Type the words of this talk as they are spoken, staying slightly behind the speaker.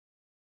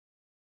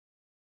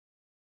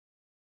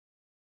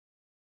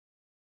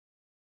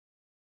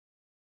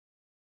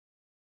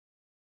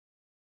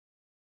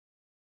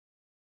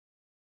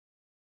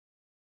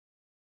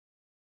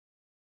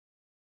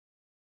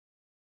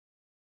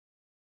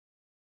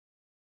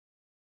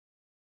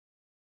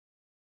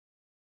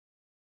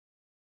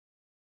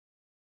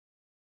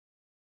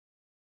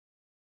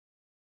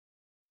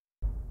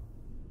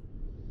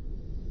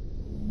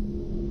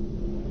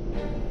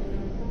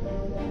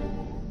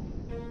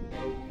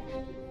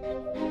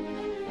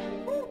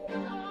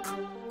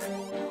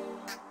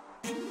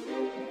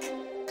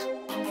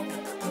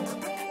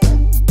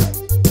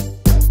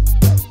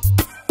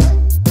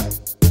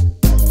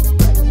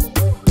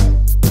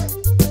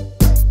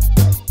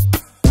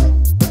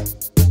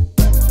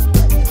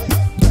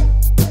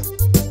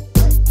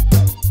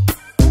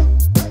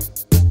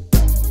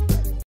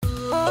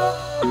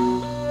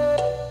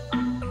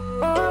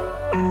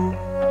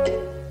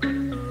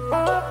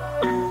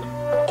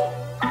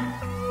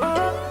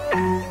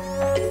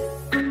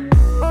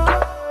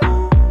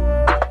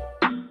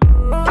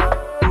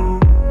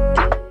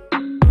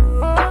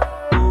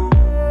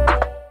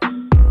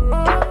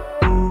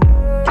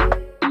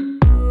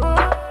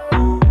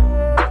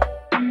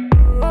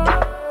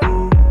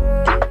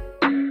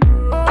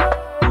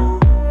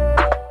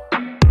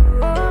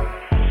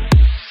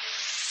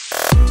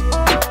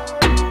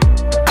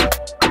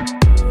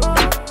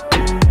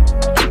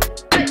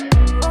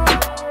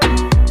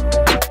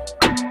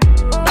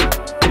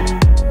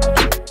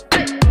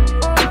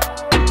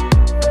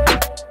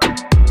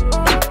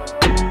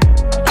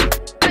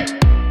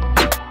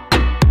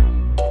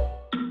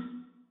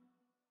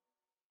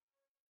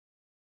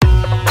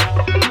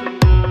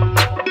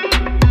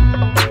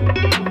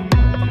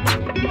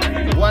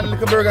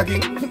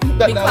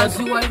Because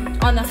you are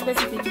on a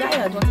specific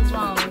diet, what is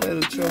wrong?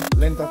 Well, true.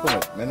 Lent come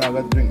up. I'm not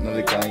going to drink no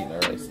liquor and eat no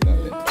rice. No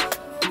lent.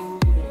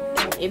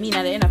 You mean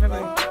at the end of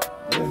February?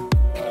 Yeah.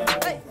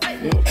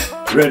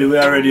 Ready, we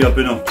are ready up,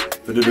 you know,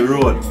 to do the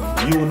road.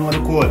 You know the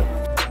code.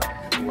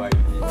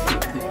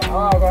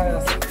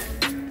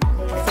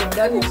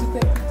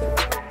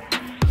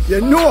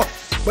 You know,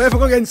 but if you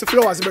go against the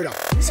flowers, brother.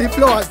 See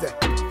flowers there.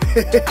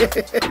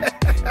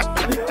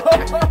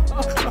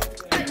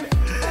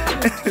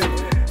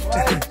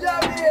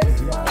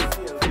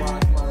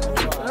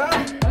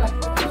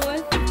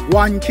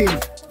 One king.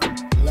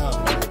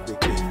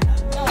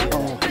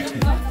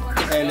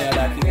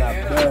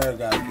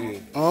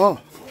 Oh.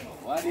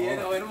 What do you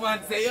know when one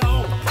say,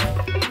 yo?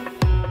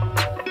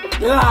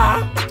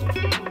 Yeah.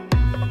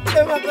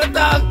 They want to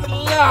talk to the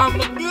lamb,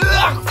 the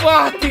black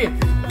party.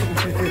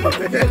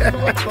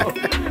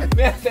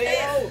 Me say,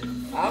 yo,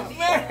 I'm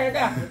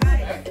murder.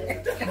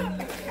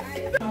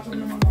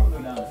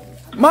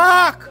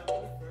 Mark!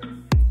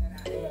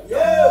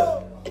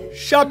 Yo!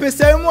 Shoppy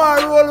say you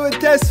want to roll with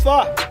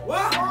Tesfa.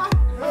 What?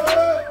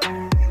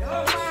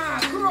 Yo,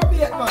 man, crow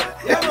bait, man.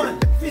 Yeah, man,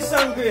 fish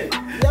and grill.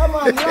 Yeah,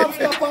 man,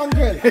 lobster and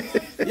grill.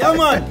 Yeah,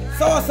 man,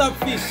 soursop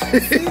fish.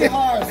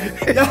 Seahorse.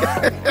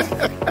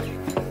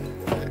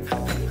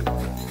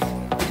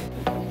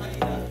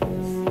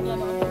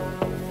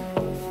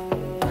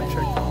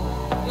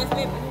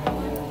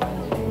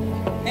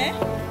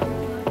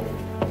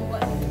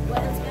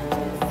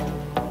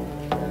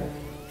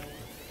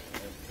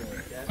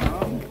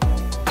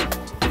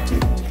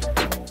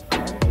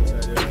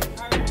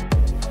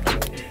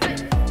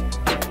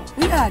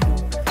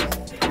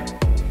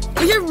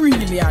 You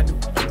really are do.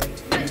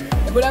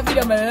 But I've been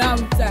a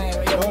long time.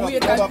 You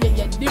wait and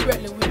you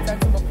deliberately wait and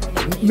come up.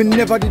 Me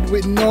never did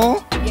with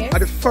no. Yes. At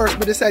the first,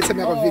 me decide to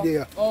make a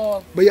video.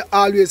 Oh. But you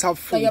always have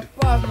So food. you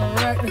pass me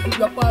right, you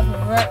pass me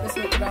right, this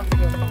way to that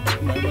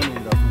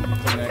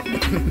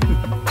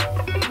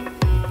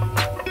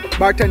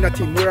Bartender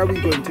team, where are we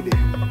going today? I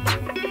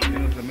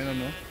don't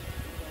know.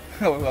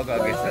 How are we going to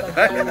get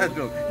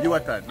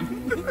Ewerton.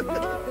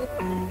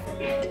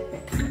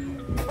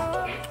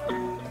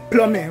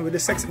 Plummy with the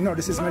sex. No,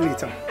 this is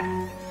Melita.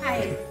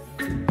 Hi.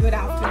 Good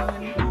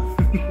afternoon.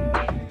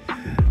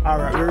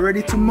 Alright, we're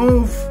ready to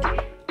move.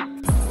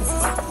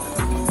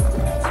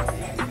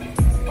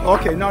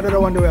 Okay, now that I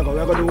want to go,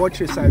 we're going to watch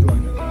this side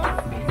one.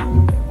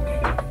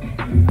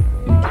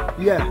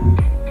 Yeah.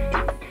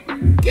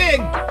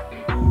 King!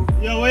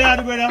 Yo, where are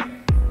you, brother?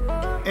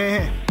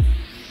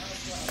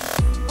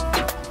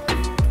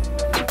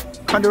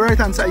 On the right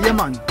hand side, yeah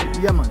man.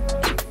 Yeah man.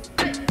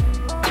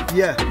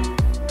 Yeah.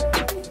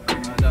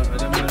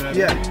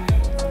 Yeah.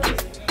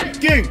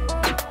 King!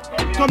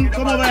 Come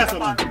over here,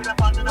 man.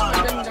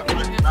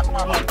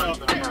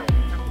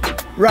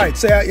 Right,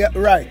 so yeah,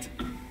 right.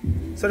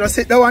 So just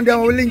hit the one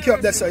down, we'll link you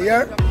up there, so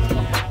yeah?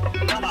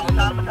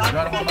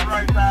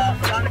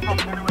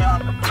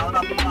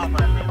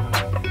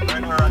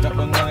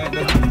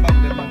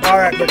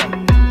 Alright, brother.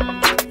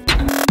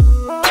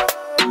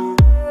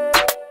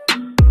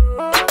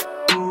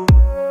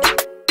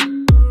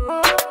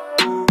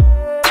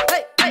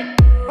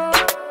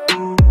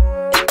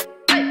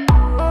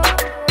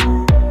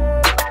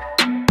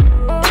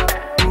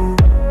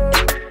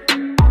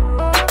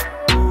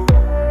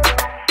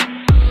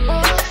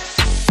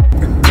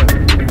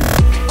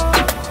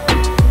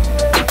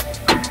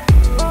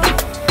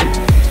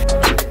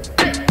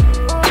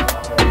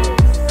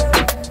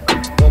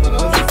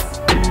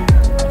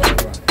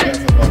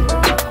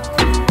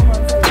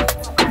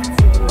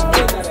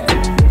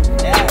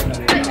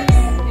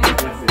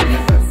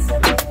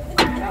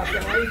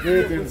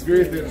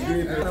 Greetings.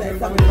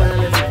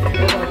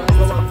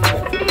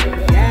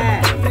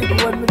 Yeah. People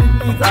when we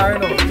eat are,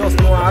 just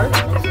more. I'm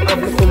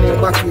going to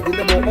come back with it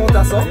about out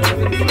or so.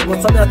 But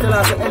somebody tell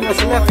us how much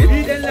you left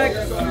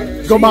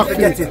it. Go back to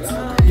get it.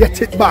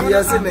 Get it back.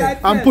 Yes, me.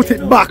 And put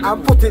it back.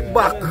 And put it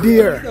back.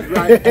 Dear.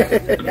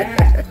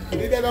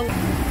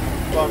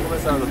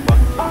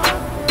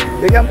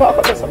 You can park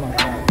up this man.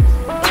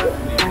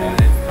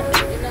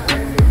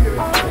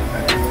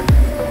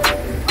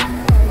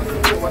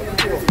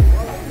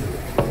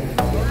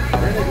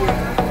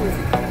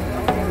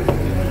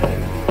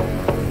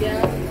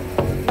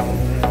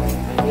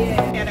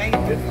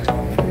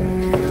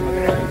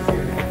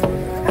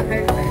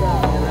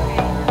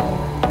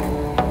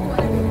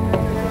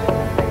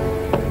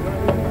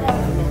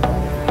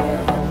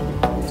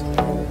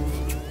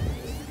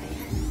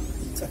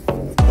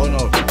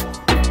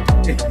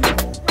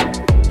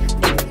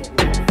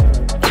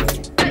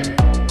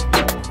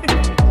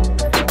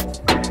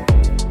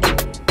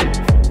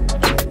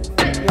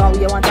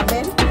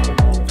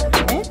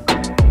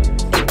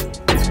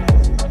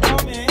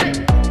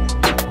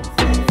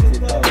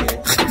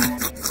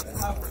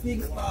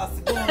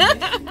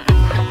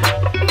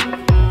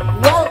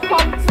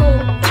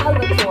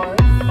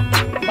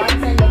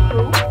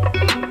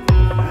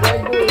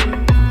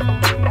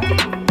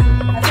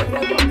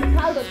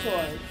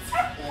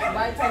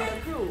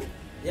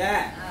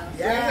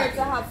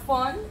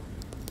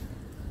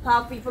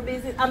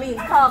 visit, I mean,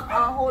 talk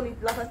a whole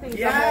lot of things.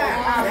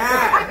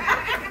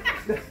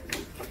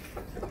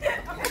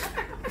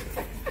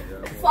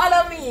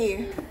 Follow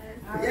me.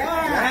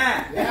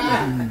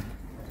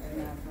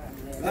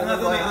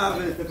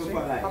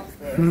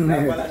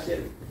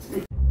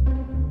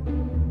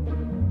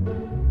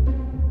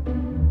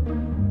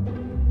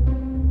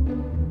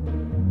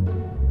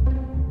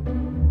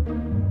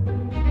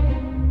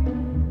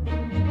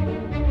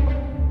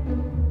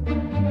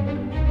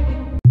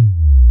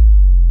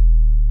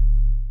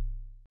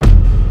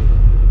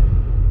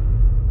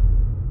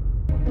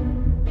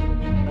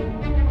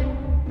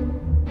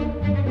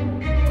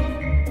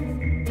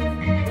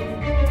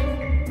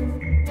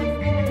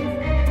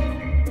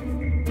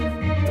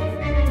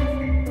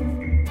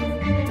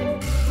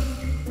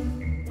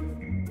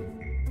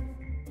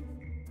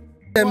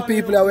 Them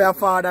people that we have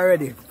found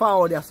already.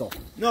 Found yourself.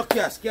 No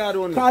cash, card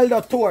only.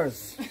 Caldo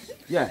Tours.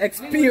 Yeah.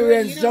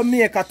 Experience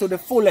Jamaica to the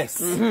fullest.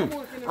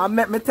 And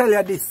let me tell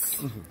you this.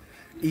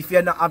 If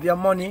you don't have your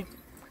money,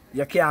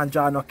 you can't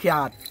draw no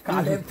card.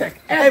 Call them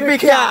take every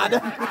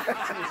card.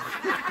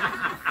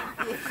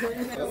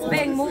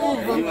 Big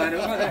move.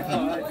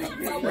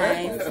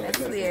 Nice, that's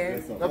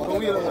clear.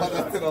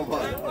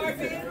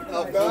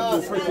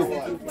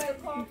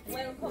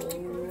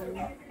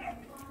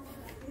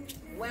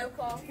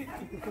 Welcome.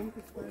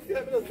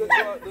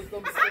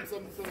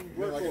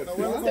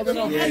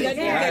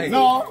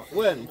 No,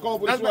 when?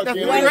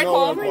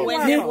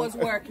 When he was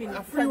working.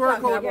 A free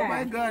workout, oh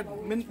my God.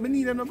 Me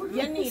need them.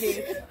 You need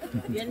it.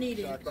 You need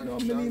it. No,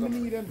 me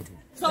need them.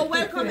 So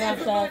welcome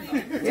everybody.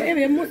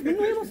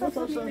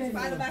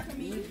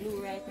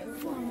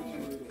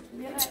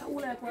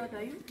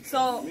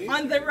 So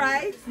on the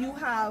right you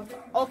have,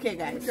 okay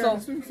guys, so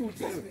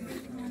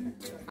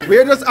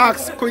We just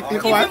ask quickly.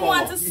 if you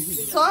want to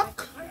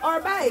suck or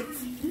bite,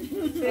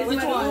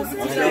 which one?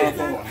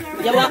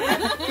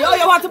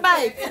 You want to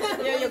bite?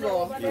 There you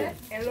go.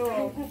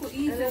 Hello.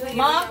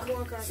 Mark,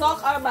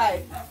 suck or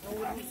bite?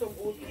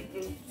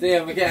 See,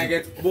 we can't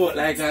get both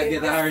like I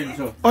get the orange.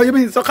 So. Oh, you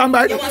mean so come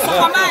back? You want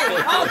suck or bite?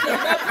 Okay,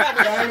 no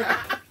problem.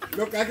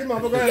 Look at him,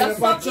 I'm going You're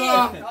sucking.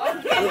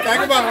 Look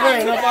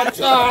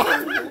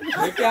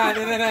at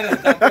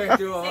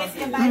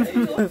him, I'm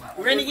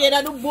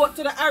Renegade do both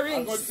to the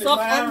orange, suck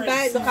and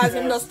bite because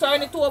him just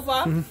turn it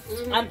over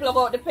and plug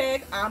out the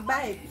peg and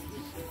bite.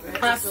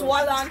 And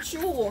swallow and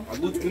chew. I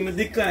would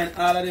decline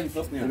all of them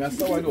stuff now. That's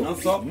how I do. No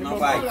suck, no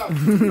bite.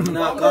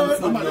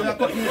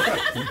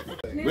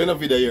 We're not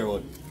video here,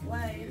 one.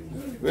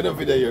 We're not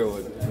video here,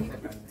 one.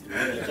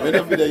 We're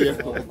not video here,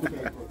 one.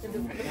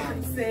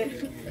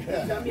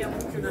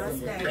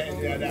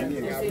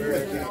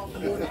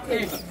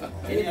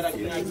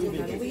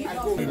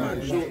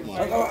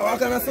 What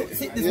kind of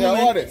sit this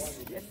Yeah, what is?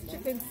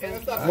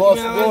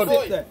 Most good.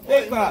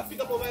 Take that.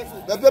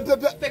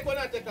 Take one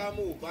and take a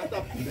move.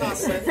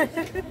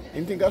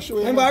 You think I show you?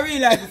 Remember I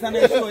realize this and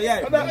I show,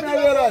 yeah. I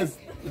realize.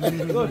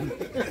 Good.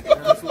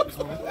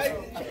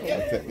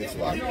 Take this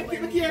one.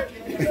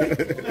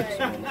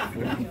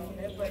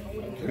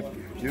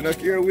 You not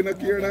care, we not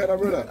care neither,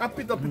 brother. I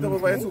pick up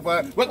over here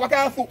super. What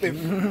kind of foot him?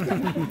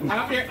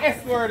 I'm here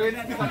S word when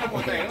you pick up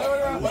over there.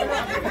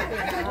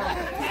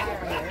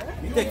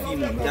 You take him,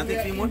 you can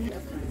take him one.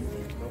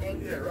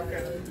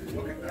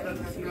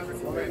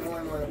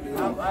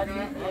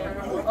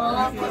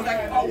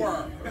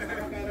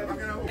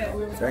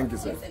 Thank you,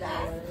 sir.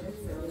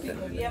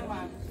 Yeah,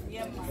 man.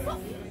 Yeah, man.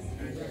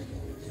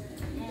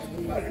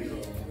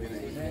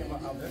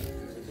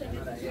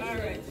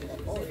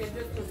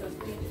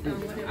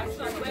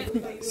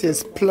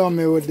 Says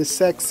Plummy with the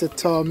sexy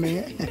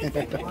tummy.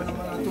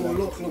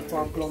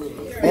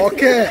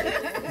 Okay,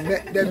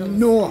 let them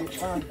know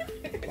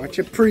what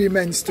your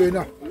pre-mens do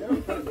now.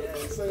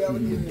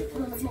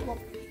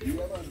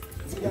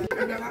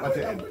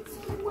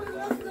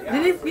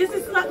 This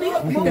is not me.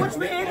 Watch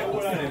me in.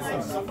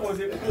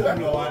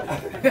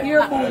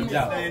 Here, boom.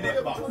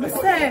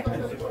 Mistake.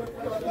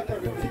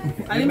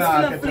 I'm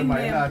still fling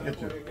there.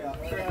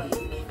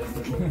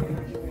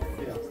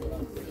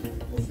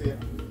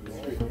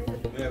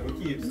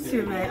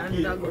 See my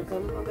underdog will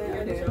come over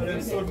there.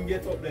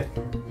 Get up there.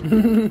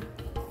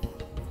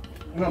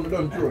 No, I'm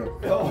done through it.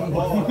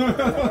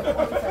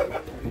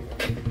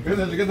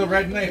 You get the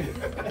right name.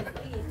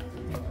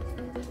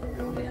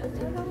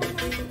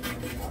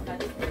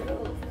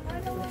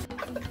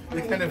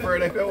 You can infer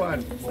it if you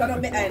want. Stand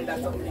up behind that.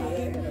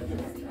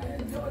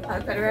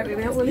 I'll tell you right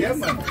behind. Yeah,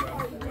 man.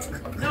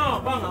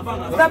 No,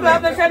 banga. Stop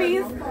laughing, the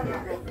shawties.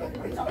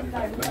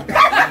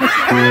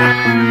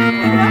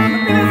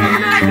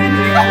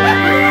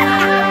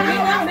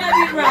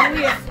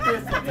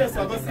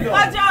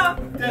 Macho,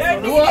 you're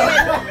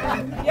needed.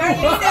 You're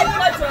needed,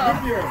 Macho.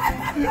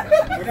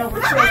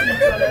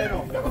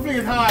 I think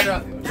it's harder.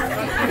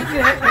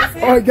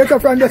 Oh, get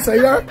up from the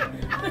side, yeah?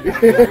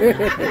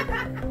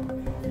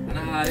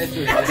 Nah, let's do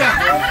it.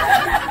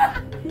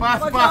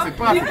 Pass it.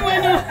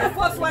 The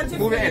first one she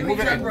Move it fling in.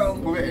 reach and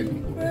round.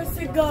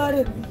 Mercy God.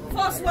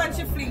 First one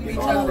she fling reach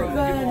Oh and round.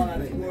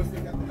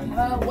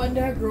 God. When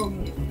they're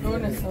grown.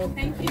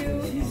 Thank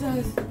you.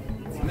 Jesus.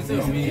 We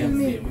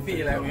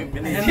feel like we've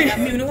been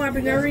You don't want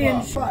to bring a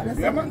range.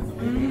 Yeah,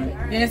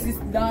 man. Yes, it's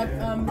that.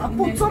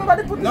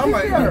 Somebody put No, it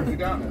man. here. You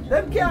can't.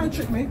 Them can't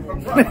trick me.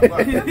 Them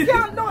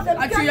can't, no, them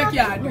Actually, you cannot.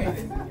 can't.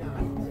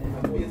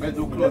 Man,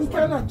 do Them close, man.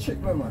 cannot trick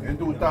me, man. And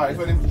do ties.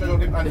 So them stretch out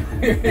them hand.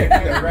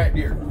 They're right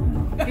there.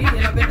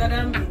 You're better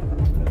than me.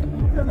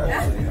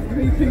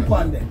 Me think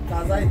on them,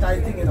 cause I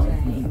think, you know.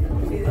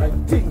 I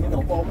think, you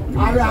know, but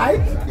alright.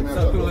 Give me a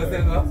so shot. close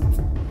enough.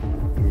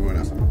 You want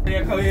us?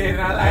 You come here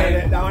and I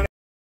lie.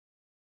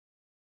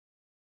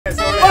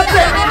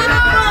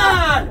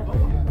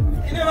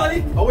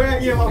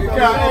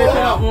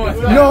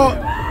 No,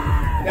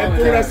 Them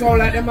two that sound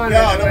like the man.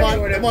 Yeah, the man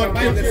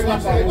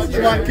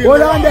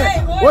hold on there.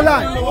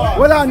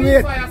 Hold on,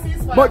 wait.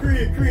 But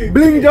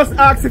Bling just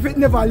asked if it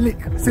never lick.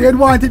 So you'd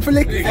want it for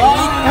lick? Hold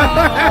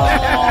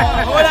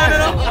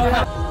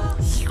on,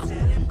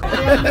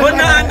 but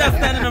now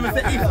understanding them,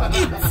 say if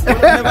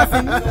it never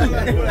seen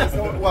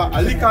What,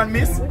 a lick and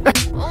miss?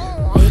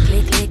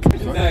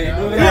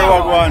 Yeah,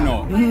 what go on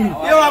now?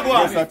 you are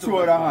going. Just a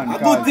throw the hand. A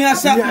good thing I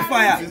shot the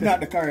fire. It's not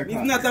the correct It's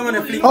hand. not the one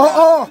that flick.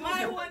 Oh,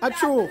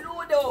 true.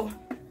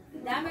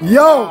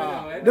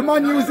 Yo, the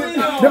man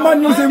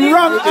using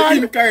wrong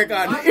hand. Incorrect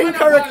hand.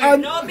 Incorrect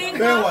hand. No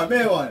bingo.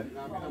 May one.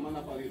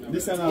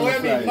 This is not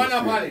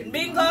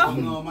Bingo.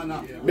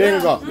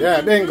 Bingo.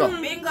 Yeah, bingo.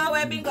 Bingo.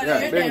 Where bingo?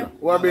 Yeah, bingo.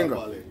 What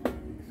bingo?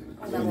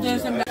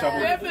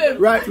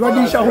 Right,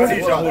 Radisha Hood.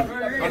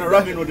 And a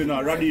Robin Hood, you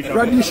know, Radisha.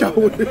 Radisha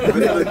Hood.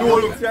 The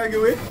door looks like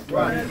away.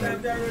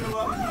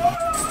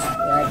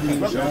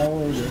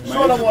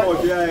 Show them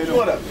what. Yeah, you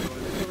know.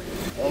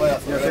 Oh, yeah,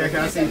 so you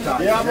can see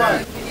that. Yeah,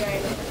 man.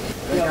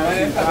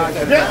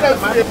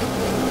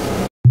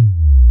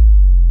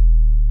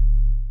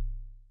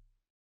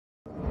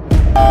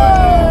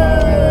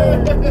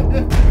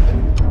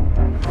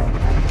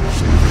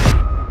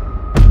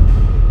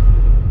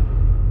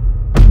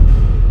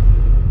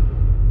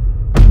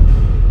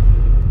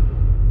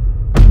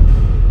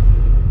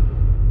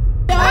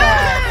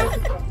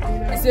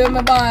 So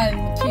my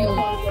band killed.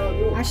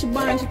 I should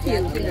band you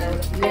killed.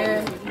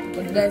 Yeah.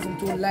 But that's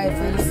into life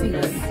for the six.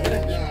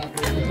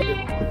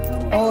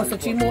 Oh, so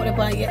she moved up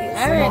and get.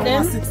 Alright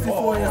then.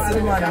 64 years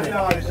old man.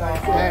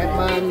 Alright,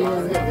 man.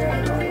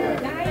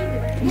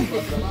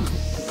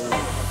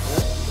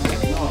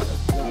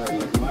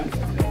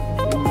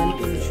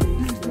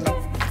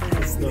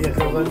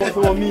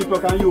 So me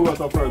can you was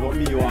up first, what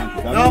me you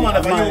want? No man,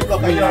 if you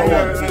look at your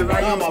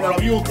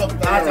one, you look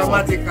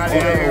automatically.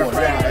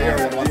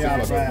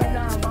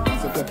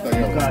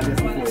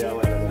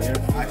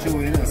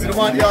 See the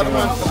man, the other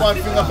man, the man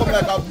finger come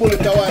like a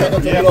bullet away.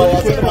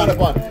 See the man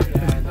upon.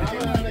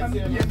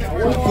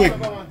 Quick.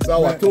 So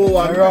what?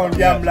 2-1 Around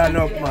gambling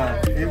up, man.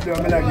 If you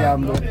don't like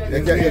gamble.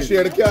 You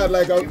share the card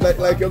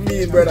like a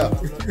mean brother.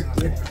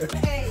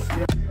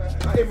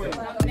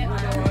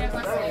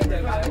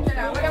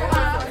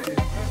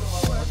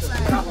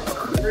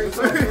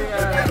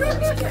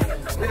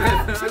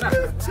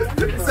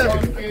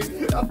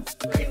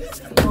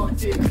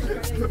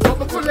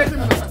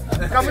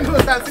 Coming to the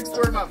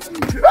 6-4 man.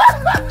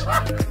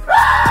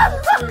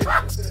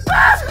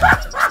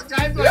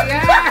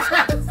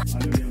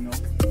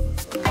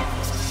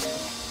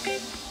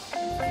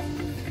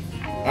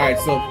 Alright,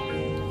 so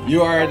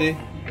you are the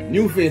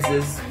new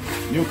faces,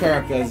 new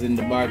characters in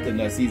the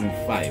Bartender season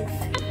 5,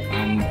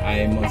 and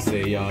I must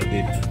say y'all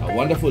did a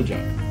wonderful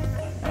job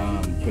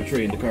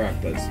portraying the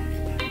characters.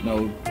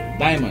 Now,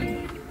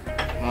 Diamond,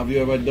 have you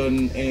ever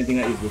done anything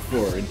like this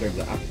before in terms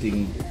of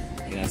acting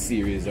in a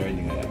series or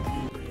anything like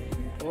that?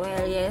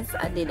 Well, yes,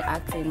 I did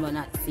acting, but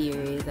not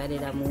series. I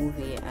did a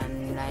movie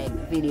and like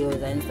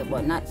videos and stuff,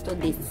 but not to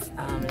this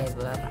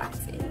level of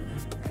acting.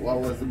 What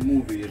was the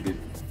movie you did?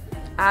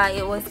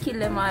 It was Kill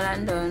Them All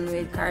and Done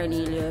with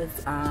Cornelius,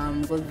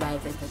 Good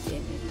Vibes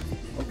Entertainment.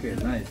 Okay,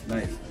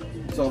 nice.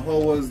 So how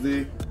was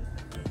the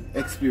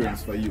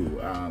experience for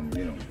you?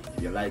 You know,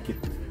 you like it?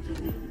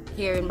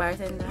 Here in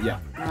Bartender? Yeah.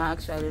 I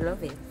actually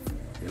love it.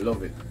 You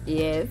love it?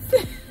 Yes.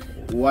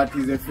 What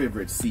is your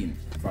favorite scene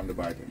from the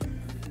Bartender?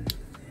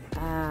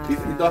 It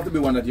doesn't have to be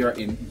one that you're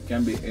in. It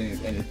can be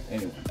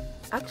anyone.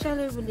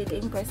 Actually, we did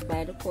impressed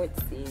by the court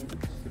scene.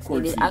 The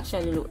court It scene.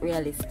 actually looked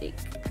realistic.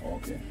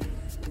 Okay.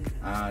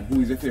 And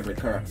who is your favorite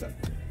character?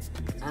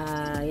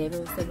 You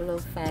know,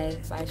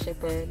 705 by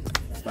Shepherd.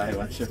 Five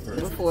and Shepherd.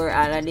 Before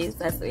all of this,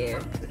 I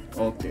swear.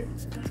 Okay.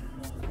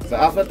 So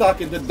after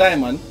talking to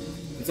Diamond,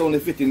 it's only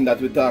fitting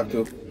that we talk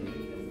to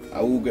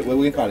what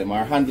we call him,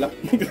 our handler,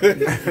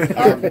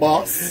 our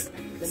boss,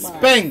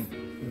 Speng.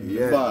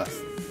 Yeah. Boss,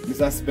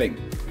 Mr. Speng.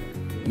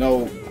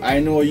 Now, I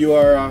know you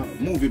are a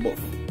movie buff.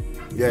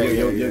 Yeah,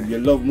 you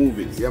love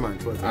movies. Yeah, man.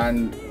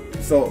 And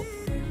so,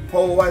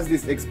 how has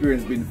this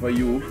experience been for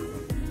you?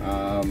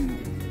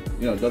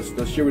 You know, just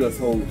share with us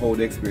how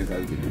the experience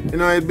has been. You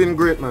know, it's been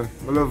great, man.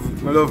 I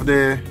love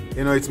the,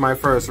 you know, it's my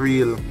first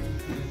real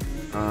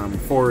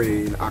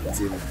foray in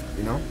acting,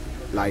 you know,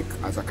 like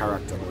as a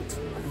character. But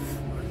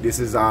this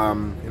is,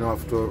 you know,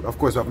 of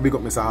course, I have to big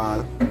up Mr.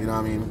 Hall, you know what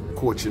I mean,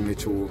 coaching me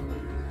through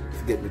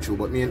to get me through.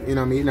 But me, you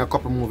know, me in a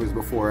couple movies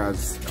before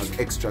as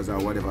extras or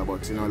whatever.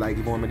 But you know, like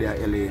even when me there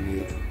LA and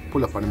you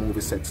pull up on the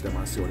movie sets them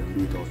and see how them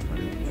do it out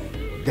in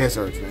the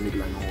desert in the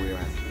middle of nowhere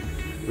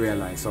and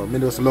realize. So me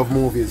just love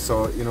movies.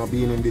 So you know,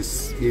 being in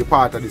this, being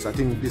part of this, I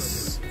think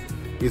this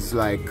is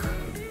like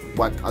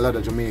what a lot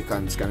of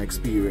Jamaicans can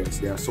experience.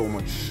 There are so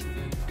much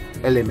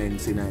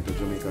elements in it that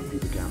Jamaican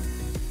people can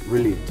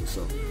relate to.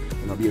 So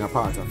you know, being a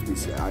part of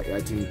this,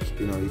 I think,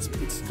 you know,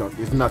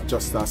 it's not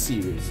just a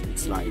series.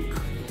 It's like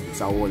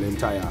it's a whole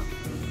entire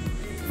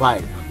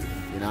vibe.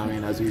 You know what I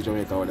mean? As we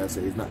Jamaica would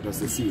say, it's not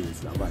just a series,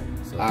 it's a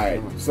vibe. So, alright,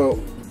 you know.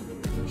 so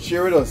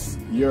share with us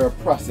your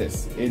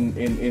process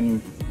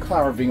in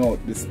carving out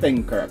the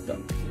Speng character.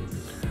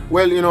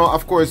 Well, you know,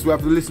 of course, we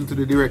have to listen to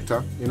the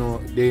director. You know,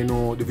 they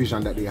know the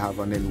vision that they have,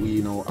 and then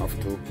we now have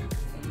to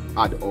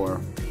add our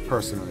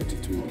personality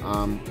to it.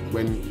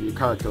 When the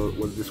character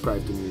was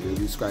described to me, they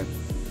described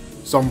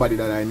somebody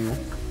that I knew,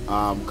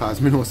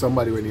 because me know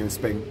somebody when he's in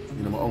Speng.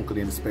 You know, my uncle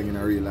in Speng in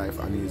real life,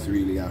 and he's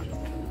really a,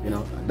 you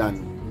know, a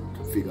done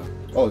figure.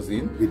 Oh,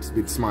 Zine?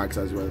 With smarts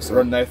as well. So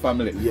run thy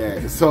family.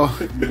 Yeah, so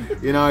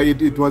you know,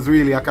 it was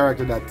really a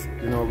character that,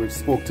 you know, which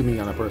spoke to me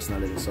on a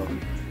personal level. So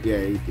yeah,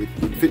 it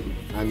fit me.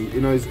 And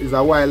you know, it's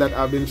a while that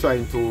I've been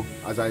trying to,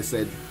 as I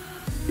said,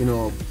 you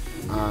know,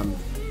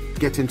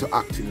 get into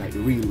acting like the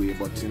real way.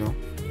 But you know,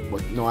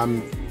 no,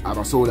 I'm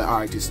a solo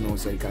artist now,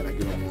 so it kind of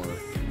give me more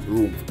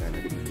room for kind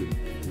of do the thing.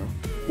 You know.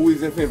 Who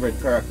is your favorite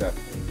character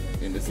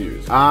in the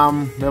series? There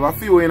are a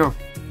few, you know.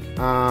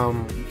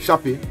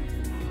 Shoppy,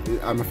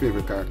 I'm my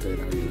favorite character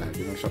in real life.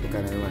 You know, Shoppy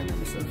kind of reminds me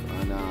of myself.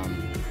 And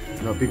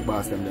you know, Big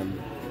Boss them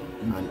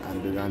and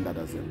the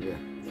granddads them. Yeah,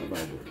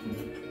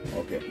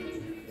 okay.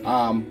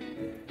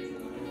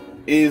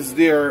 Is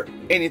there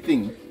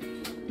anything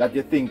that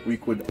you think we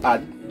could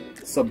add,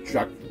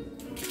 subtract,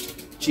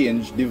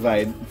 change,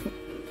 divide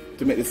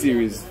to make the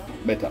series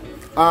better?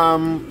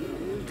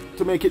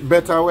 To make it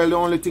better, well, the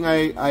only thing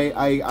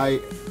I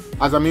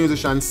as a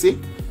musician see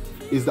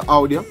is the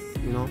audio.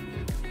 You know,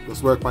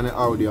 just work on the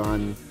audio,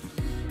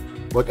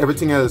 but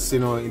everything else, you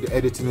know, the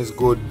editing is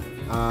good.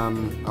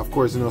 Of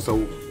course, you know,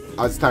 so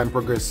as time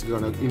progresses, you're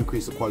gonna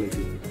increase the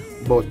quality.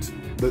 But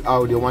the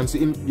audio, once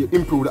you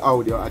improve the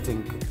audio, I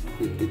think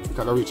it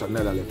can reach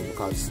another level,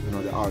 because you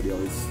know the audio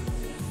is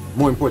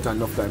more important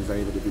enough times than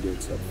even the video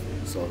itself.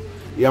 So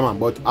yeah, man.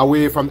 But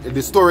away from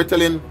the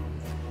storytelling,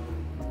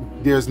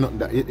 there's not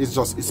that.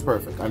 It's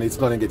perfect, and it's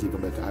gonna get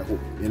even better, I hope.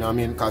 You know what I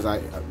mean? Because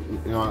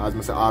you know, as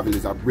I say, Arvil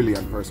is a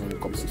brilliant person when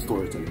it comes to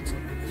storytelling. So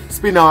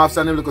spin-offs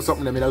and them look at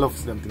something that I love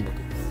to them think about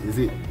it. Is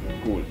it?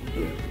 Cool.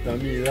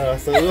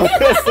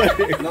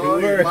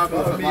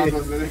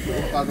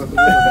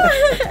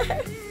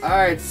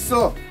 Alright,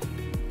 so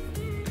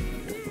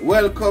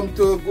welcome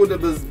to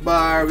Goodable's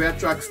Bar. We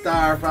attract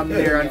star from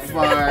near and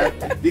far.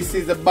 This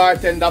is the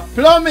bartender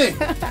Plummy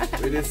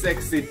with the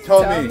sexy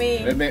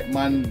tummy. We make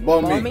man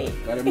bummy.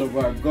 Gotta love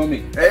our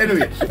gummy.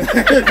 Anyway.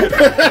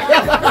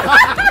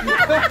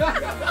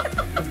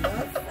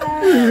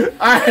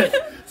 Alright,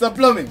 so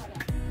Plummy.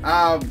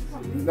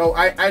 No,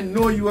 I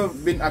know you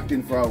have been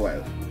acting for a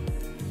while.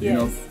 Yes. You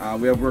know,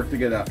 we have worked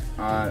together,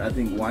 I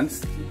think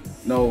once.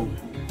 Now,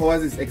 how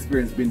has this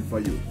experience been for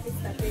you?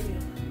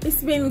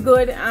 It's been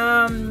good.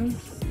 I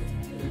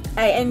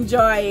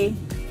enjoy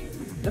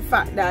the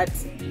fact that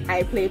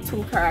I play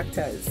two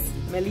characters,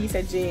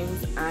 Melissa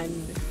James and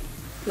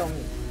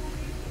Plummy.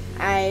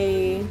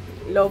 I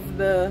love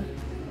the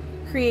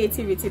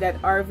creativity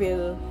that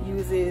Arvil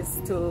uses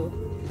to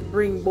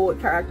bring both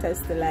characters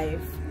to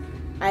life.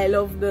 I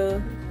love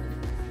the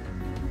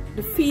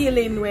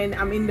feeling when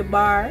I'm in the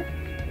bar.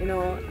 You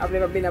know, I've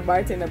never been a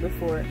bartender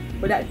before,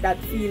 but that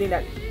feeling,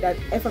 that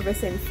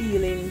effervescent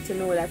feeling to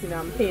know that, you know,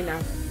 I'm playing a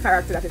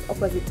character that is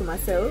opposite to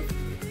myself,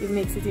 it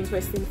makes it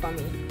interesting for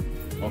me.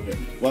 Okay,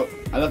 well,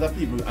 a lot of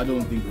people, I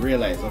don't think,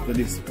 realize up to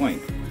this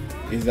point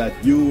is that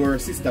you were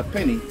Sister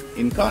Penny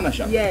in Corner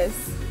Shop. Yes.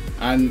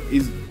 And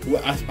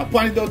I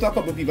pointed out to a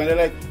couple of people and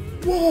they're like,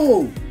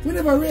 whoa, we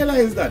never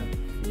realized that.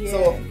 Yeah.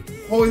 So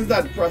how is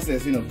that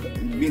process, you know,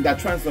 being that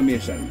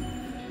transformation,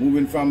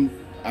 moving from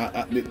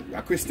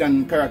a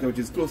Christian character which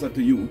is closer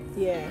to you,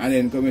 yeah, and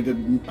then coming to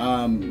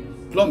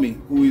Plummy,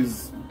 who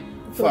is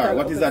far?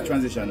 What is that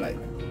transition like?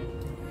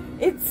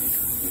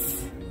 It's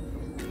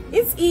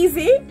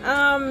easy.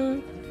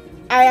 I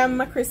am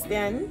a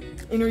Christian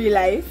in real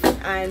life,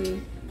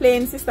 and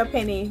playing Sister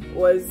Penny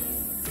was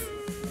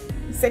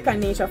second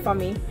nature for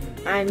me,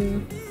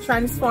 and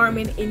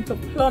transforming into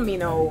Plummy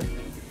now,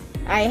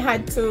 I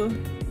had to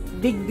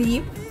dig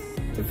deep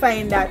to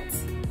find that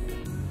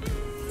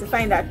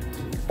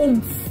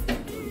oomph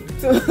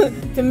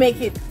to make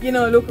it, you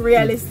know, look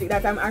realistic,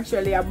 that I'm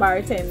actually a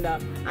bartender,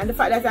 and the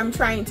fact that I'm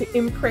trying to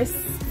impress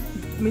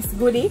Miss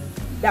Goody,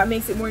 that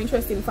makes it more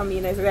interesting for me.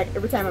 And it's like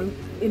every time I'm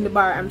in the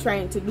bar, I'm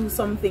trying to do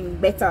something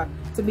better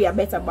to be a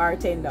better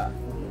bartender.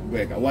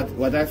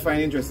 What I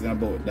find interesting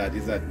about that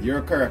is that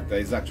your character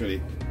is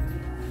actually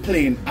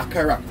playing a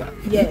character.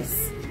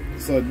 Yes.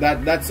 So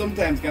that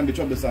sometimes can be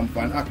troublesome for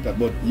an actor,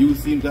 but you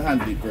seem to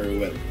handle it very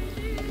well.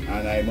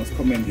 and I must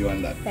commend you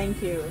on that.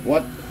 Thank you.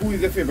 Who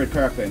is your favorite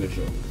character in the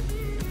show?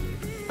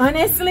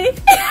 Honestly,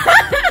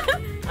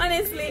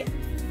 honestly,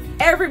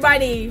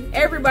 everybody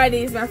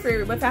is my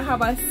favorite, but I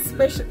have a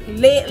special,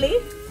 lately,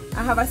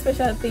 I have a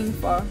special thing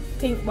for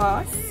Pink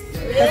Boss,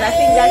 because I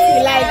think that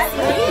he likes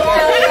me.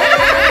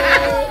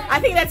 I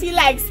think that he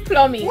likes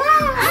plumbing. So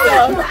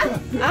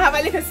I have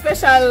a little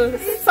special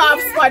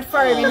soft spot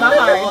for him in my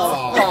heart.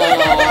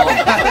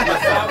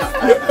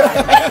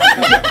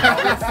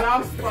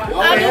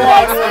 And he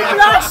likes me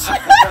crush.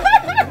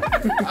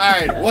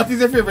 Alright, what is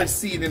your favorite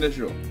scene in the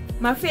show?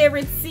 My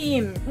favorite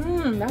scene,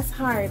 that's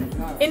hard.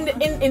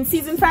 In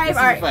season 5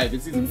 or in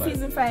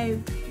season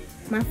 5,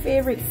 my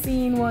favorite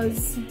scene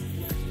was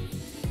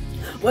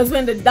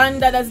when the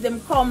Dandadas them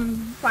come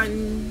from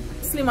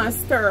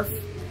Slimmer's turf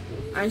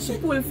and she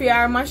pulled for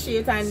her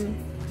machete, and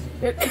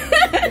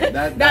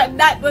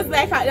that was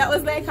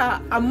like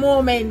a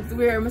moment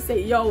where I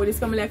say, yo, this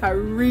coming like a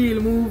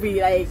real movie.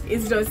 Like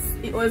it's just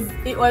it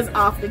was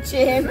off the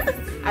chain.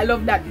 I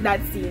love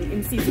that scene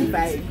in season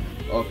 5.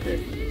 Okay.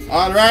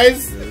 All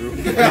rise.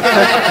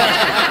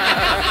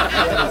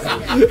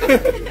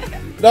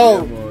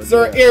 No,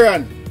 Sir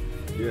Aaron.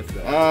 Yes,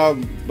 sir.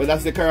 But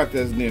that's the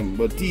character's name.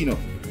 But Tino,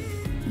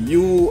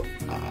 you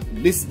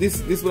this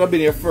would have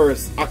been your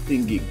first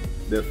acting gig.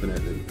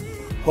 Definitely.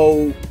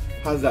 How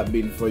has that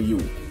been for you?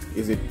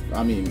 Is it?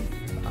 I mean,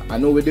 I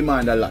know we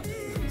demand a lot,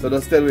 so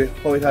just tell me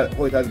how it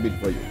has been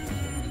for you.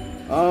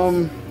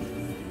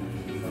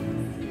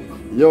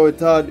 Yo,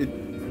 it's hard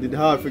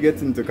to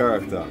get into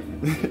character.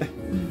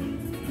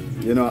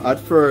 You know, at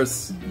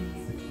first,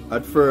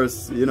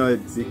 you know,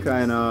 it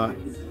kind of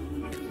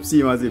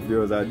seemed as if there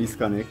was a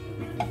disconnect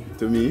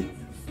to me,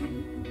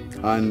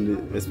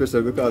 and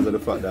especially because of the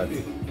fact that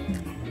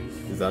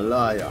he's a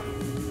lawyer,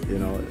 you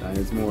know, and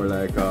it's more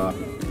like a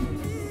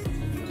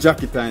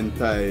jacket and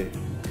tie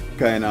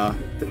kind of.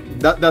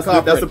 That's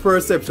the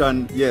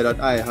perception, yeah, that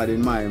I had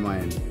in my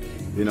mind,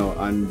 you know,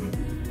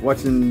 and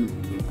watching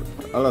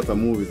a lot of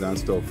movies and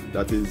stuff,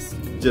 that is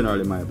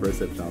generally my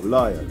perception of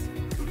lawyers.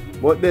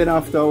 But then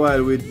after a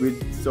while,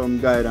 with some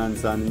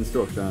guidance and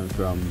instructions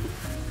from,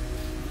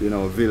 you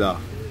know, Villa,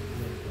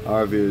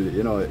 Arville,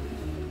 you know,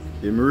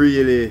 him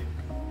really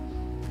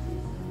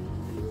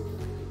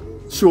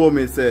show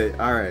me, say,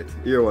 alright,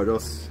 here we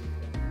just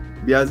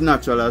be as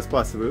natural as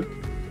possible.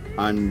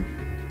 And,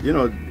 you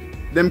know,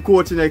 them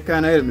coaching, they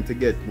kind of helped me to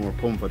get more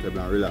comfortable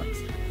and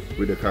relaxed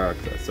with the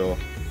character. So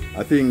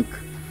I think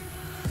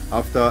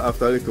after a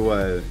little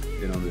while,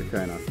 you know, we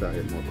kind of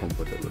started more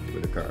comfortable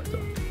with the character.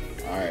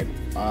 Alright,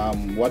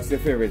 what's your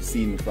favorite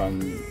scene from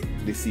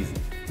this season?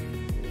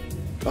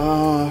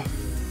 I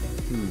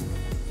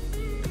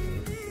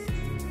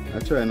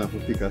try not to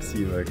pick a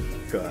scene like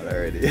God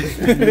already.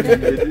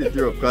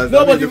 No,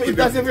 but if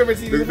that's your favorite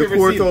scene, the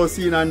courthouse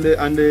scene and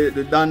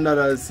the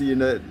Dandada scene,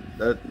 that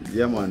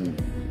yeah man,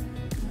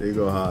 they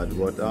go hard.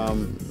 But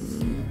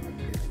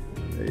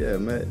yeah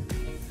man,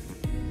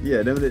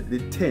 yeah, them the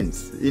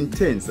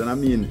intense, and I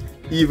mean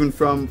even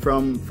from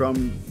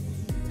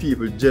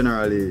people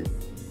generally.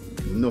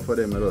 Enough of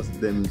them are just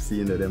them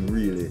seeing that them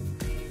really,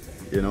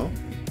 you know,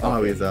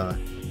 always are.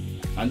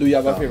 And do you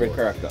have a favorite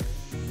character?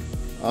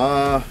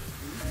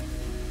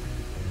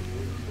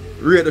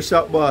 Rate the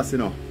shop boss, you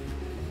know.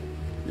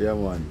 Yeah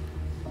man.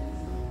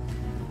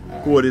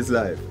 Code is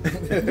life.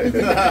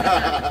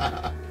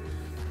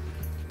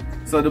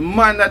 So the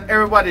man that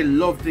everybody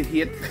love to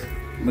hate,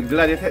 I'm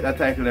glad you take that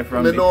title there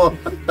from me. No.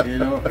 You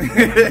know.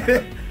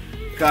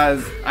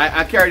 Because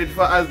I carried it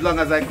for as long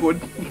as I could.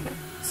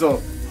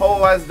 So how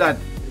was that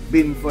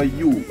been for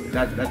you,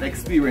 that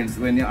experience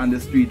when you're on the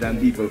street and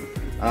people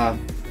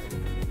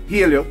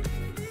hail you?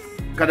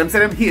 Because them say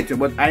them hate you,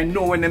 but I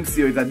know when them see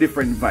you, it's a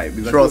different vibe.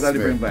 It's a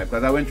different vibe,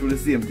 because I went through the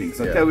same thing.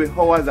 So tell me,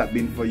 how has that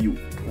been for you?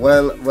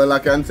 Well, I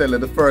can tell you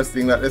the first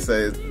thing that they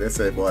say is, they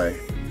say, boy,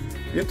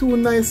 you're too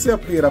nice to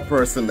play that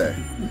person there.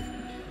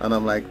 And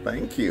I'm like,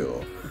 thank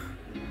you.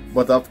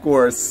 But of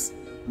course,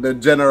 the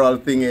general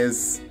thing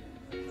is,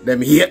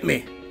 them hate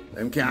me.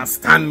 Them can't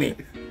stand me.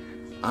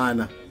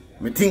 And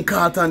me think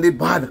Carlton did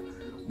bad,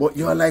 but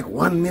you're like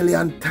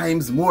 1,000,000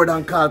 times more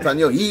than Carlton.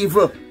 You're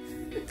evil.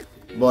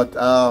 But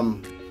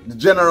the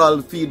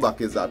general feedback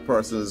is that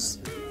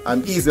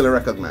I'm easily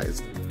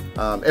recognized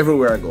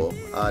everywhere I go,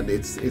 and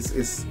it's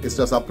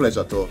just a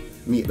pleasure to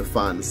meet the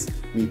fans,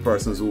 meet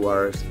persons who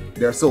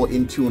they're so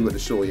in tune with the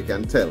show. You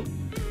can tell.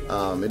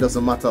 It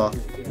doesn't matter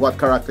what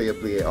character you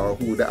play or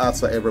who. They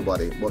ask for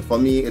everybody, but for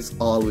me, it's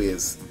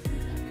always.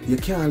 You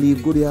can't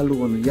leave Goody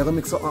alone. You gotta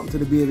make something happen to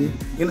the baby.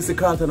 You know, see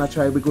Carlton, I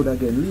try to be good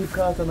again. Leave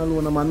Carlton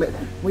alone, man.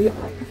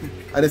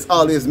 And it's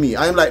always me.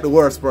 I'm like the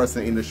worst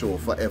person in the show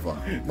forever.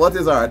 But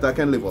it's alright, I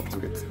can live up to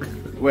it.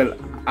 Well,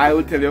 I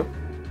will tell you,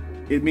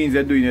 it means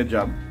you're doing your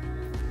job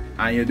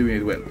and you're doing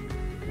it well.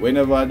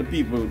 Whenever the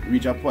people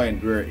reach a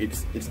point where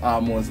it's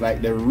almost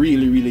like they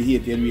really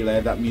hate you and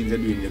realize that means you're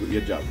doing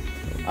your job.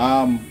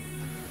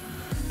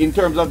 In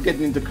terms of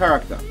getting into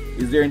character,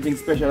 is there anything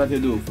special that you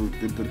do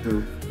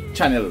to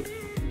channel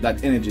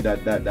that energy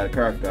that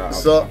character of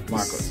So,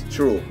 Marcus?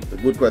 true, a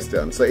good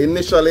question. So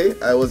initially,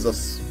 I was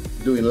just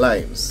doing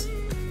lines,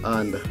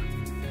 and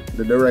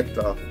the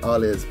director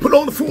always put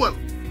on the phone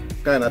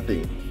kind of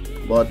thing.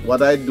 But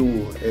what I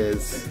do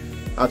is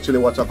actually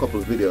watch a couple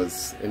of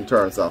videos in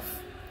terms of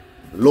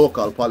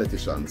local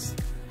politicians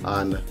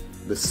and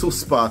the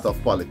sus part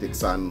of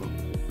politics and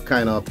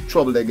kind of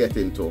trouble they get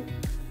into.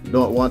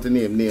 Don't want to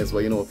name names, but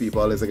you know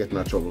people always get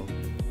in trouble.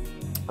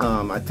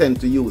 I tend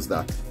to use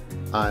that,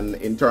 and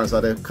in terms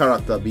of the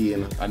character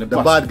being and the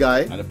bad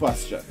guy and the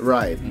posture,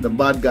 right? The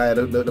bad guy,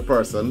 the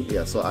person,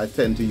 yeah. So I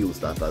tend to use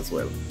that as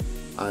well,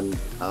 and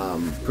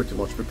pretty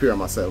much prepare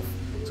myself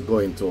to go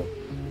into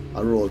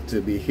a role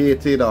to be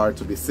hated or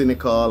to be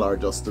cynical or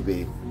just to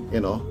be, you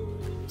know,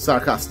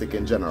 sarcastic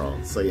in general.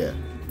 So yeah,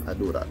 I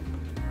do that.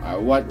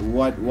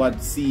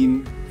 What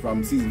scene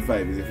from season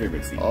 5 is your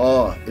favorite scene?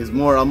 Oh, it's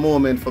more a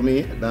moment for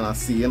me than a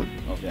scene.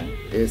 Okay.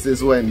 This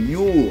is when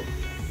you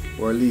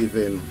were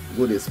leaving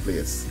Goody's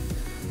place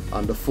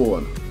on the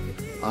phone,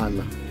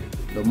 and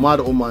the mad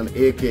woman,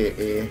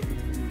 aka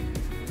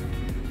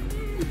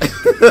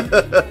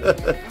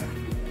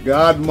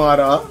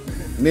Godmother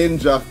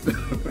Ninja,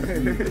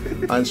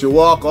 and she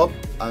walk up,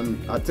 and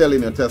I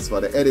telling you, Tess,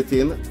 for the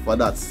editing for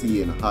that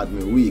scene had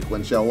me weak.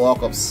 When she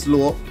walk up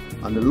slow,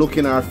 and the look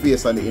in her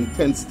face and the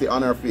intensity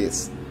on her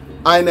face,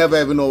 I never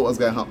even know what was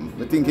going to happen.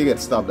 I think he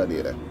gets stabbed at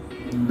the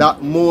end.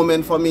 That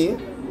moment for me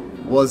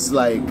was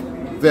like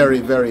very,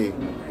 very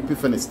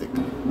epiphanistic.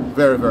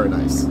 Very, very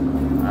nice.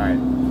 Alright.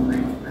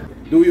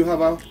 Do you have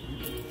a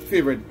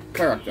favorite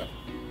character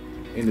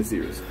in the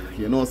series?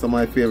 You know, some of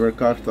my favorite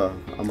character,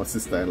 I'm a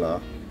sister-in-law,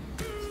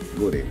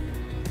 Goody.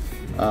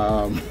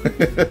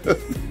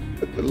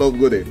 Love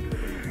Goody.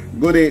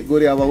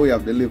 Goody have a way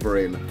of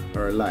delivering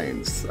her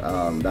lines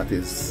that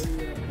is,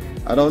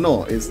 I don't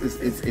know, it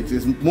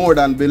is more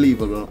than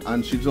believable,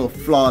 and she's so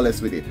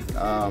flawless with it.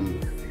 I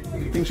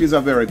think she's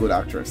a very good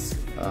actress.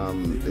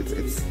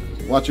 It's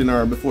watching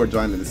her before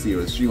joining the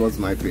series, she was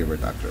my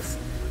favorite actress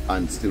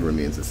and still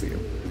remains the same.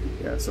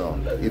 Yeah, so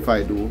if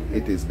I do,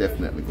 it is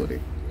definitely Goody.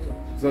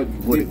 So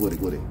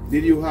Goody.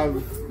 Did you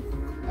have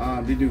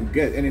did you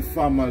get any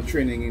formal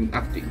training in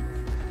acting?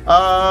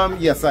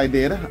 Yes, I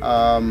did.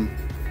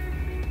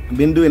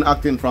 Been doing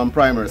acting from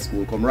primary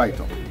school, come right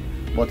up.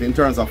 But in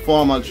terms of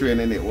formal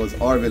training, it was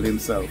Orville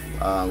himself.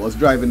 Was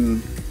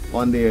driving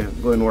one day,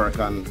 going to work,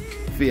 and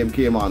Fame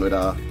came on with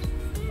a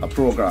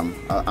program,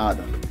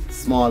 ad,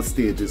 Small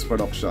Stages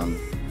production,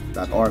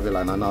 that Orville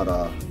and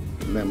another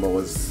member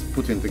was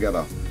putting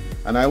together.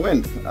 And I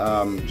went.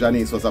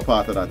 Janice was a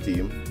part of that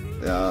team.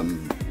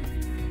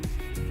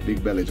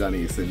 Big belly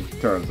Janice in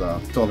terms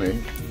of Tommy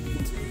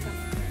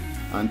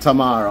and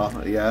Tamara,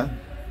 yeah,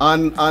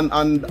 and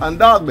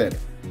Dogbed.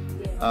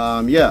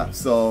 Yeah,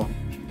 so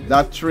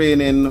that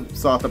training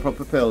sort of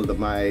propelled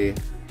my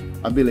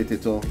ability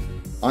to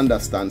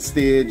understand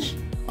stage,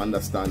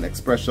 understand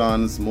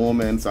expressions,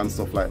 moments and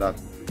stuff like that.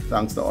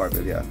 Thanks to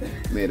Orville, yeah,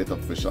 made it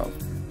official.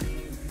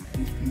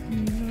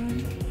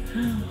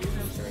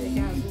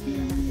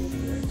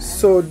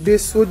 So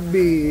this would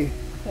be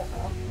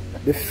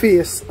the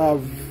face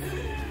of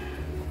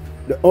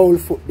the old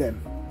foot then.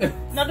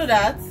 Not do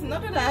that.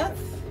 Not do that.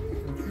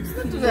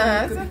 Not do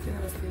that.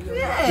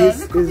 Yeah.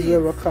 This is the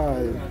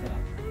recall.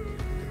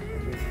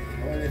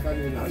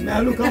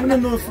 Now look, I'm gonna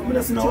know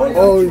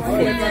Old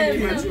foot.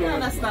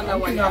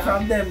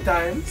 From them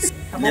times.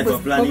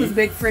 Bubba's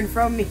big friend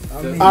from me.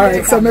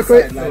 Alright, so I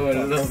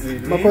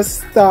could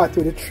start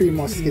with the Three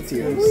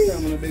Musketeers.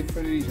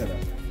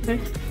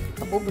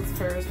 Bubba's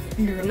first.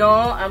 No,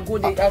 I'm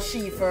good at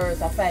she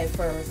first, a 5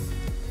 first.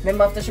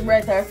 Remember after she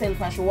brought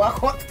herself and she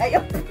walk out of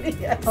your place.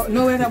 Oh,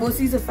 no, we're about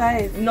season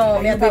 5.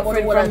 No, me talk about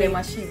the one of them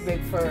and she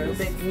beg first.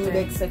 Me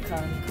beg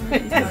second.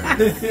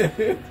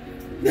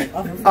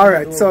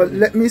 Alright, so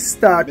let me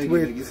start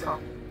with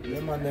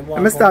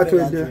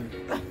the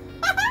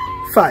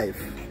 5.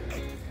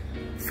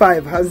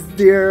 5, has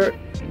there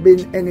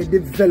been any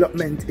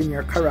development in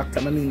your character?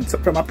 I mean, so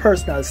from a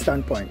personal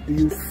standpoint, do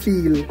you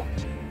feel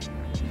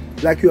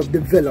like you have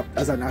developed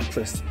as an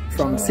actress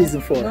from season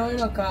 4?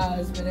 No,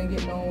 cause we didn't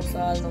get no house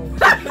all now.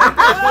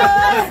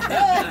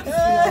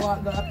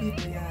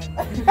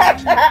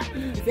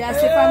 If you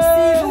say from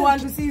season 1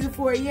 to season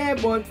 4, yeah,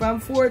 but from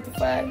 4 to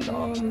 5,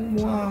 no,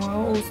 one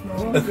house,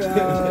 no.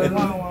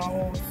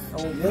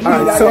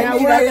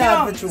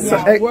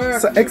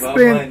 So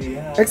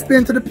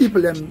explain to the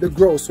people them the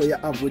growth so you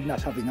have with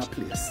not having a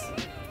place.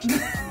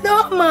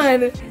 No,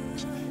 man.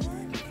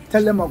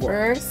 Tell them about.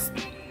 First,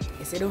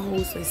 you see the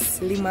house is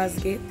slim as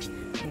get.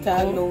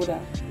 Tell know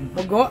that.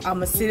 I go,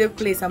 I'ma see the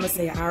place, I'ma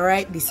say,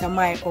 alright, this is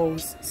my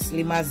house,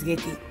 slim as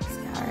get it.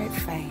 Say, alright,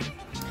 fine.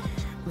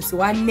 I see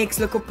one next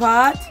little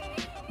part,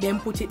 then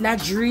put it in a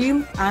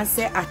dream and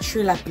say a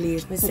thriller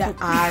place. I say,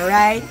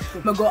 alright.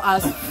 I go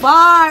as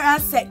far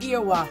as say,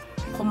 here what?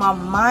 Come on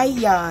my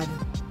yard.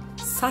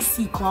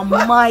 Sassy come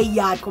my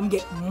yard, come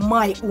get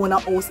my own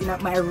house in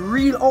my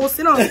real house,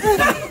 you know.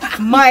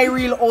 My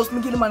real house.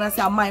 Me give the man and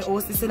say my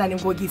house, they say that them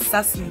go give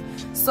Sassy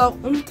So,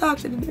 I'm talk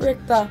to the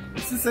director.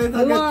 She said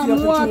I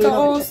want a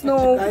house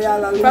now.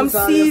 From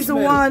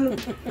season 1. And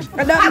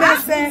that me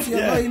say.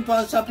 You're going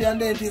for shopping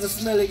and then it's a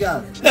smelly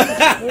girl.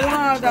 I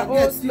want a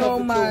house now,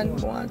 man.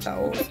 I want a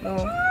house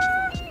now.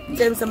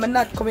 Tell me I'm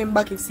not coming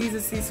back if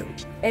season 6.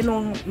 I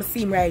know I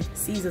see him right,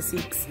 season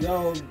 6.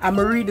 Yo. I'm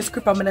gonna read the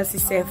script, I'm gonna see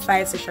say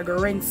 5, so she go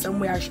rent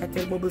somewhere, she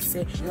tell Bubble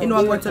say, you know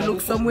I'm going to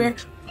look somewhere,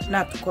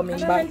 not coming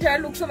back. I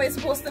look somewhere, you're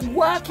supposed to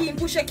walk in,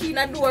 push a key in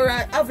a door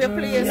and have your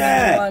place.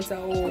 Yeah. I want a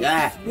house.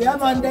 Yeah,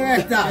 man,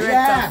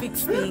 director.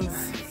 Fix things.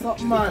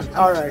 Something, man.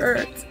 Alright.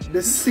 Earth.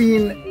 The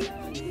scene,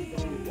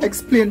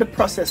 explain the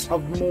process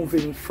of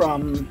moving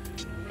from,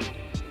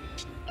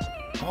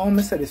 how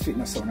I say this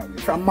fitness sound,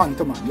 from man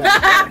to man. Like.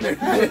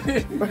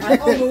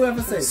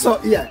 So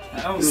yeah,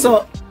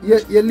 so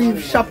you leave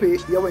Shappy,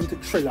 you went to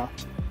Thriller,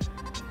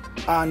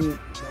 and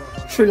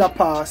Thriller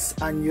pass,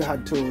 and you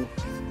had to,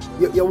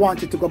 you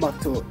wanted to go back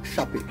to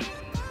Shappy.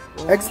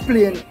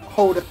 Explain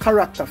how the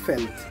character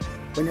felt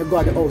when you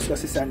got the house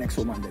because it's the next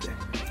woman there.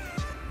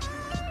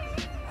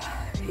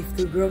 If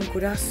the ground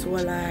could have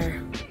swallowed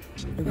her,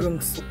 the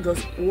ground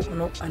just open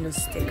up and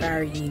just take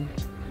her in.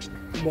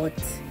 But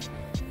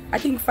I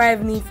think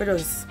 5 need for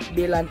just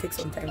bail and take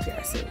some time for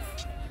yourself.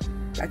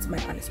 That's my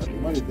honest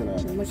opinion. How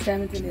much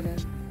time until you done?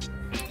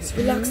 Just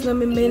relax now,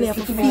 my man. You have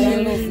to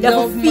feel. You have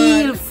to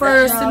feel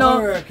first, you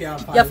know. You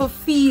have to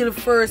feel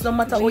first, no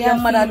matter how your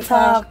mother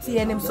talk to you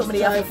and somebody,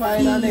 you have to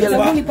feel. You know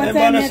what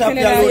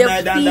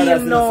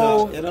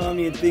I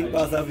mean? Think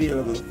was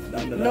available.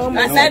 No,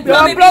 I said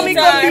plumbing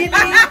completely.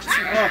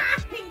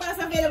 Pink bus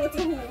available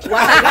to who?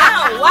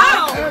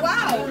 Wow.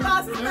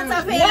 Bus is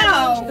not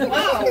available.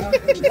 Wow.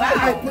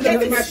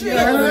 Get it straight.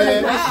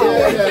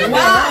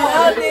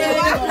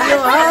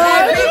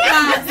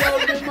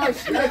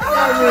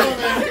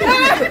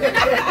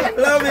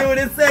 Love me with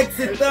the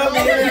sexy tummy.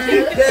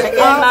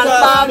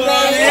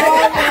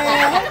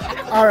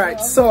 Alright,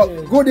 so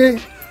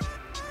Goody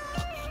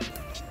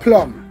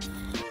Plum.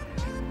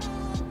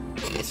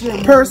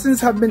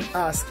 Persons have been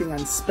asking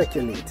and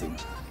speculating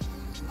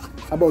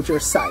about your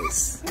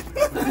size.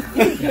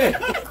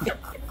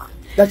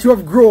 That you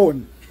have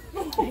grown.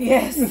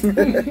 Yes. You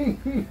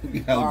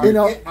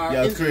know,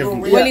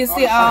 well, you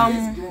see,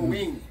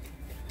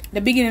 the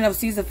beginning of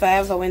season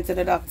 5, I went to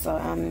the doctor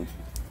and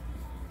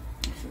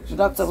the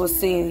doctor was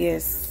saying,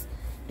 yes,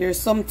 there's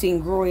something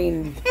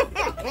growing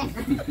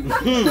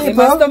in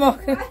my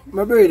stomach.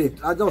 My baby,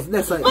 I just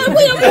necessarily.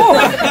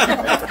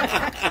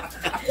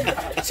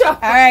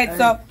 Alright,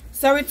 so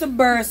sorry to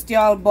burst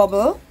y'all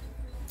bubble,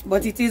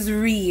 but it is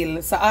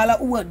real. So all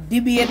of what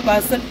debate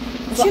person.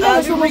 So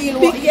all the real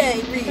one. Yeah,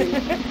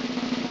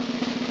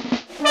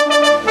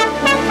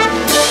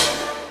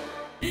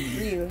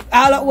 real.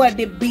 All of what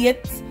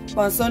debate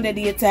on Sunday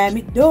daytime,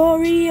 it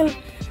don't real.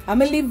 I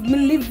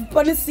live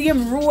on the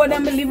same road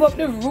and I live up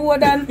the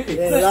road and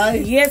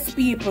yes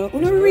people.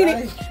 You know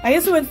really I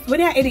used to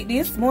when I edit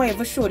this, more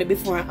ever show the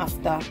before and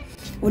after.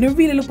 When you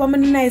really look at my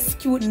nice,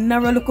 cute,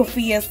 narrow look of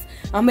face,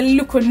 and my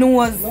look of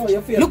nose. No,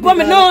 your face look at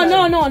me, no.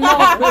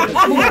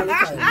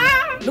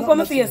 Look at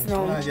my face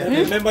now.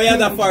 Remember you had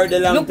that for the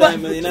long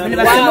time, you know?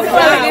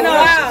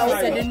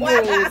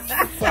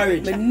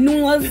 My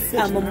nose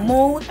and my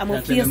mouth and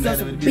my face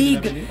just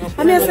big.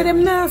 And I say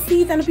them now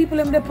see it and the people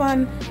them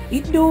depend.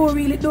 It don't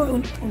really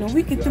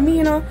wicked to me,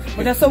 you know.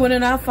 But that's how we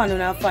don't have fun,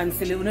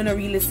 silly. We don't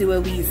really see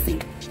what we see.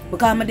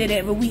 Because I did it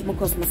every week, I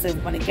cuss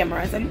myself on the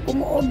camera and say, look,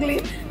 I'm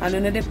ugly. And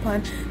then the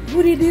pan,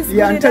 who did this?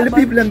 Yeah, and tell the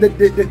people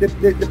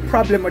the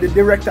problem or the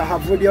director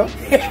have with you.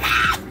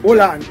 Hold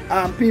on,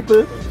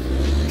 people,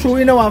 through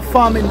in our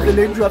farming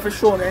village, you have to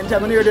show me.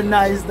 Anytime you hear the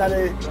noise that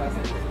a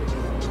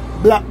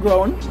black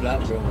ground.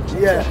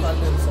 Yeah,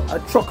 a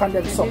truck and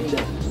then something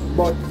there.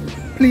 But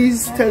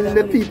please tell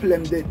the people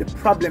the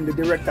problem the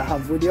director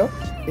have with you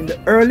in the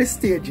early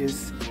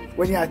stages.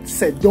 When you had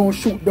said, don't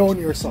shoot down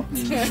your son,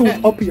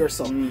 shoot up your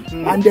son.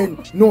 And then,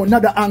 no,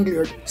 another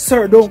angle,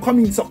 sir, don't come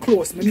in so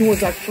close, my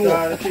nose are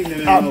short.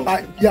 You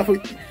have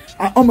to,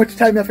 how much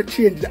time you have to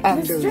change the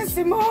angles? Stress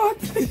him out.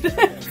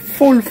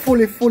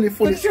 fully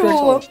stretch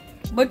out.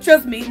 But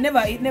trust me, it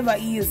never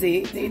easy.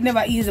 It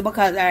never easy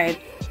because, alright,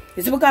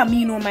 it's because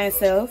me know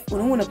myself. I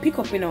don't want to pick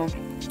up, you know.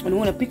 I don't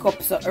want to pick up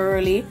so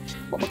early.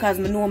 But because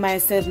I know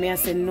myself, I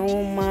say, no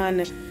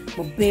man,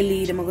 my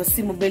belly, I'm going to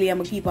see my belly, I'm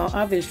going to keep on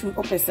having shoot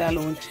up a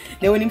salon.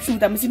 Then when him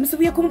shoot, I'm going to say,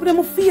 we come up in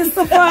my face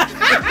so far.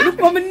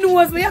 Look at my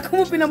nose, we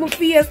come up in my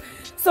face.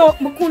 So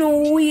I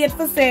couldn't wait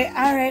for say,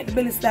 alright, the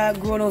belly start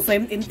growing out, so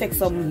him take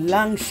some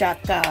long shot.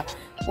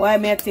 Why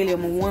may I tell you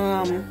I'm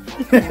warm?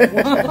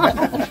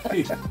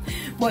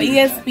 But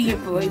yes,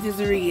 people, it is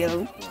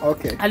real.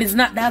 Okay. And it's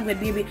not that way,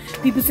 baby.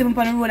 People sit up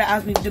on the road and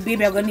ask me, the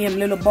baby I'm gonna name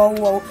Little Bow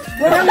Wow.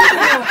 What am I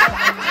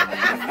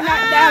It's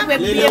not that way,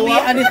 baby,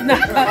 and it's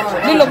not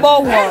Little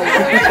Bow Wow.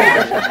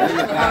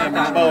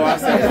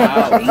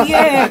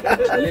 Yeah.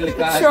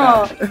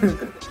 Sure.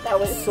 That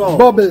was so.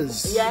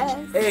 Bubbles.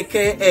 Yes.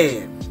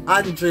 AKA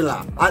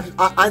Angela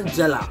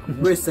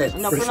Brissett.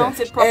 No, pronounce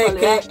it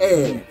properly.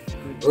 AKA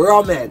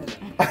Romed.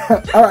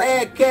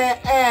 Alright.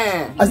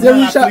 AKA. As they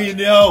reach that, Clean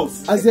the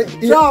house. as they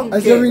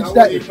reach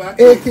that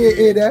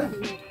AKA there,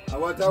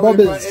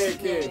 Bubbles.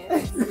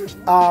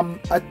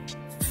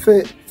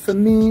 For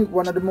me,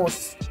 one of the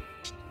most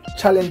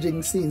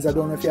challenging scenes, I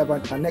don't know if you have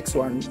a next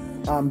one,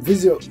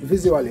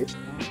 visually,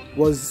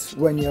 was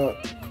when you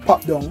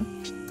pop down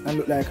and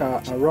look like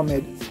a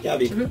rumhead. Yeah,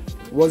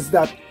 Was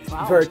that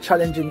very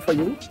challenging for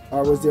you,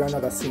 or was there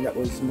another scene that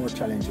was more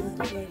challenging?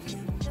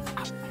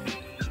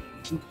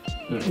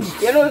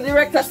 You know, the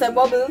director said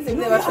Bubbles, he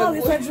never said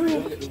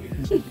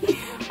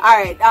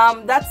Alright,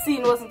 that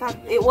scene wasn't,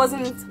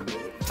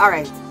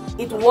 alright,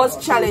 it was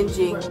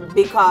challenging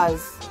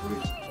because,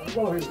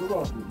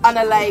 and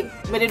I like,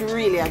 made it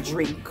really a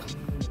drink.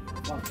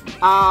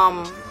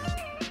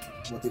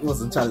 But it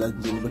wasn't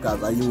challenging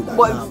because I knew that.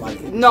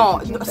 No,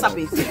 stop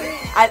it.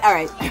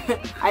 Alright,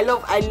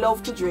 I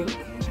love to drink.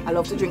 I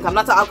love to drink. I'm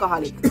not an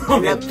alcoholic.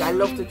 I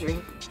love to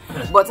drink.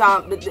 But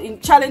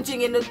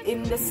challenging in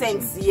the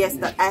sense, yes,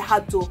 that I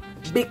had to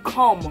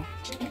become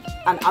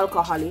an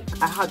alcoholic.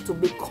 I had to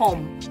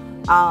become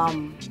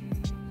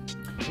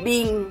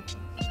being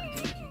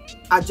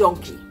a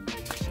junkie.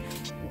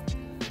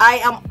 I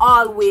am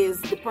always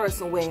the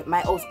person where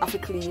my house have to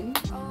clean.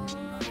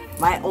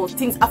 My house,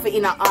 things have to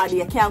in an order.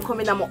 You can't come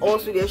in my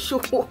house with your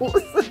shoes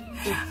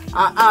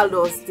and all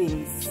those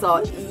things.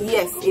 So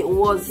yes,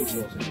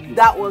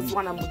 that was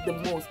one of the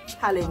most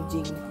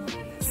challenging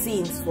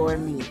scenes for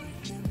me.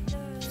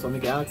 So me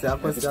can ask you a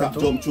question. Stop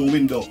jump through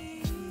window.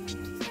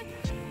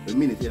 The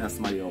minute you're not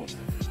smart out.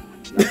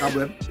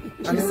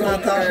 And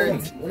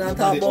we're not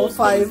talking about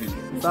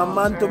 5 from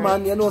man to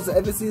man. You know, so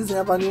every season you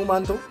have a new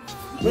man too.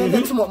 We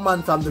get some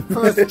man from the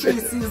first 3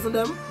 seasons of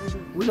them.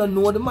 We don't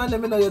know the man,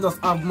 them, you know, you just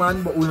have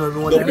man, but we don't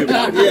know them.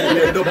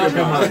 Yeah, dumpy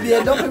man.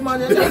 Yeah, dumpy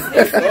man, you know.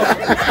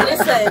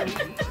 Listen,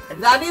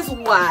 that is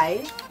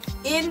why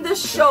in the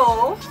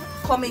show,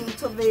 coming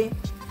to the,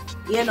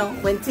 you know,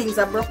 when things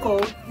are broke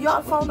out, you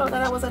all found out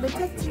that I was a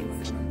detective.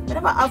 I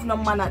never have no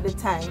man at the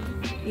time,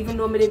 even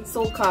though I did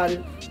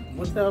so-called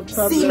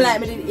seem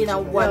like I did in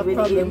a one with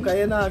him.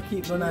 You not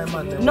keep no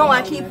man. No,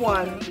 I keep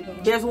one.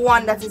 There's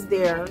one that is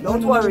there.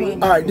 Don't worry.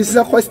 Alright, this is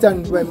a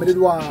question when we did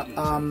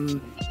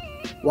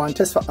one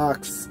test for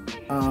ask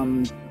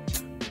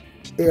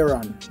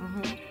Aaron.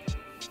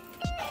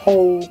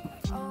 How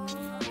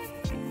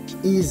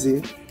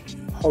easy,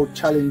 how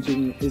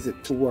challenging is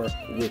it to work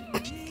with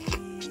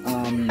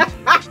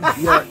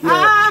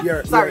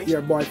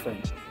your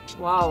boyfriend?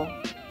 Wow.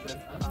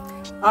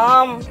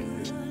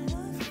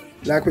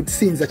 Like with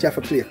scenes that you have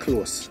to play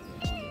close.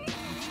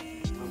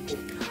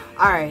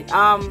 Alright,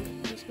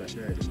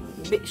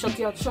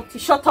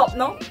 shut up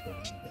now.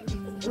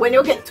 When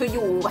you get to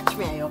you, watch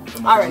me.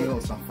 Alright.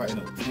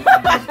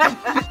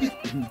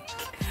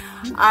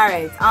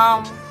 Alright,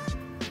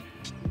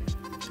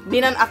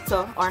 being an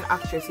actor or an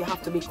actress, you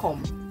have to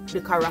become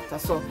the character.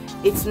 So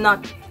it's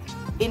not,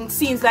 in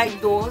scenes like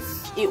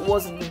those, it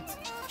wasn't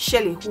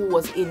Shelly who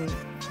was in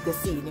the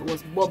scene, it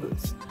was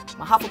Bubbles.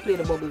 I have to play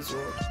the Bubbles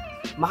role.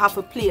 I have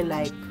to play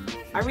like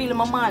I really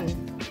my man.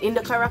 In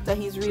the character,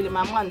 he's really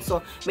my man.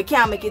 So I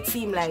can't make it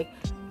seem like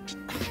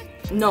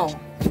no.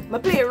 I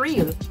play it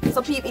real.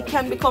 So it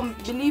can become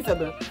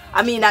believable.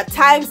 I mean, at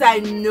times I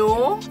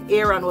know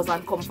Aaron was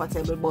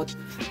uncomfortable, but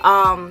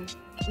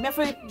me have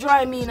to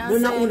dry me and say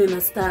not only in a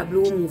star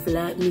blue move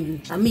like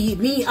me. And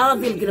me all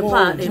them get a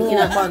part them in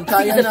a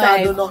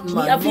 65.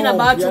 Me have in a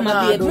bathroom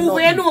a beard. Move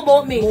where you know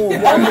about me.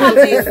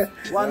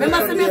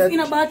 Remember me have in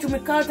a bathroom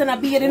with Carlton a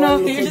beard, you know?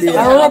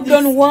 I rub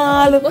down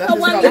wall. Look at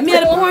one me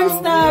a porn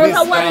star. Look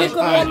at one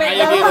little moment.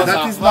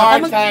 That is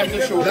hard time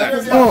to shoot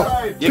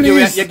that. You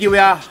give me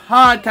a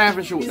hard time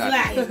to shoot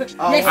that.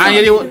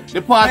 And you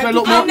the part where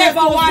look the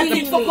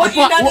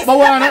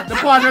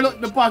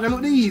part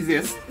look the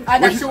easiest.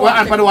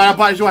 And for the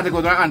one she want to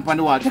go to her hand on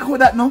the wall. Take out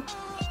that now.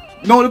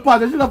 No, the part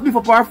that she love lift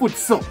up her foot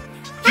so.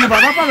 She have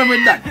no problem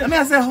with that. I mean,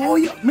 I say, how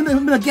you? I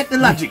don't get the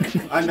logic.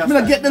 I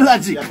don't get the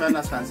logic. You have to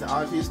understand. So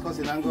how she's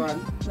cussing and going.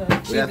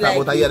 We are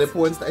talking about the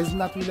points that is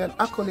not really an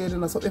accolade.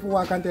 So if you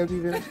walk and tell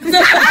people.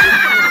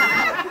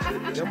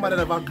 Your mother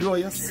never grow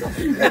yourself.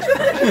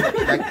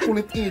 Like pull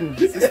it in,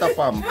 sister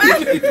fam.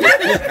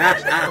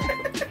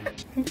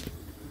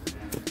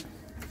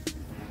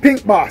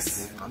 Pink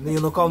Boss. You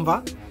know come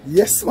back?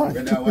 Yes, man.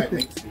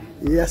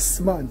 Yes,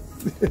 man.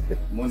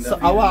 So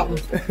I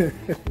want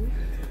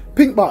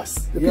Pink Boss.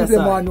 The yes,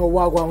 people want to know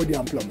what going with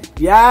the plumbing.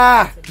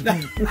 Yeah.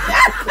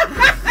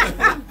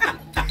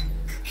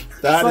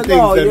 So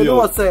no, you know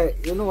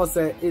what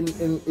say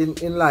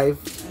in life,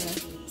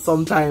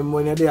 sometime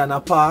when you're there in a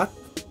park,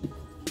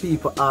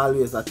 people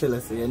always tell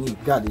us you need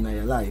God in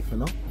your life, you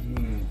know.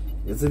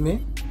 You see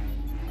me?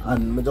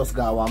 And I just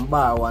got one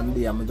bar one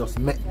day and I just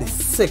met this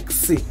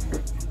sexy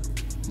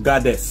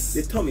goddess.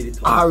 The tummy.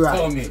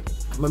 Alright.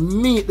 I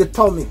meet the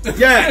tummy.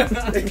 Yeah.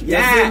 You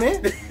see me?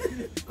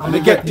 And I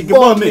get the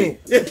bummy.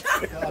 You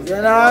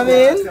know what I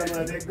mean?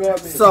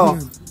 So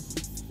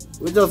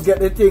we just get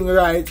the thing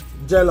right,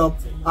 gel up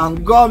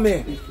and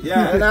gummy.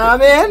 Yeah. You know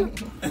what I mean?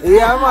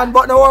 Yeah man,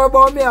 but don't worry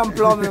about me and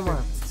plumbing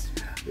man.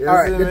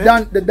 Alright,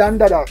 the Dan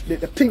Dada,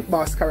 the Pink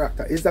Boss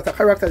character, is that a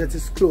character that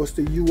is close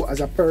to you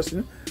as a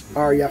person,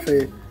 or you have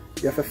to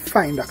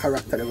find a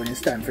character that when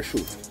it's time for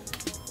shoot?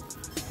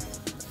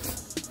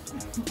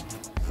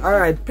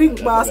 Alright,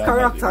 Pink Boss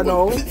character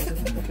now.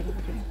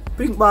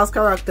 Pink Boss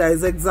character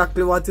is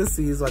exactly what you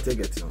see is what you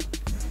get, you know.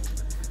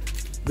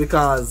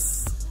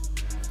 Because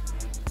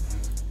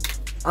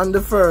on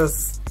the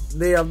first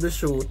day of the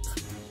shoot,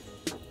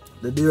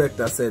 the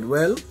director said,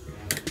 well,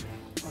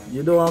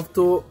 you don't have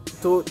to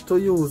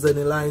use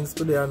any lines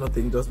today or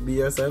nothing, just be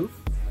yourself.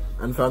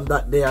 And from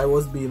that day I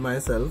was being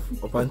myself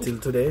up until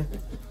today.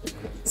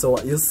 So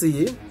what you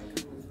see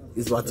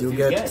is what you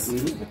get.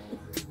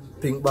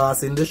 Pink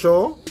Boss in the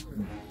show,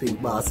 Pink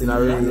Boss in a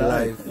real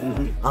life.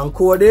 And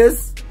code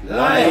is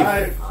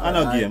life. And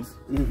a game.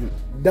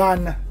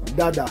 Dan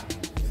Dada.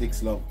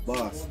 6 Love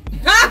Boss.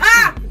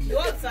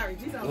 Oh, sorry,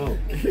 Jesus. Oh.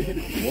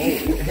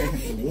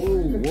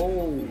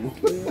 Whoa.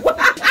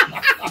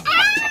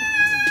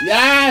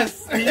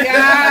 Yes!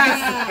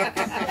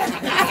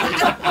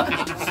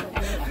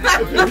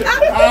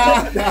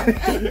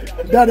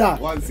 Dada.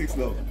 1-6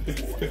 Love.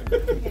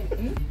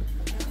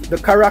 The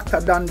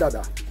character Dan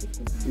Dada.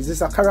 Is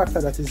this a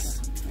character that is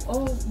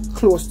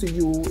close to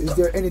you? Is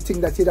there anything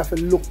that you'd have to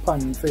look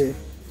on for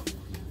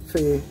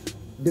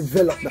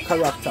develop the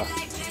character?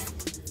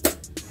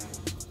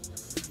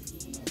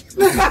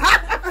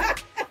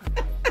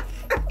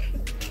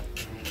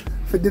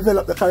 For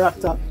develop the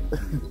character.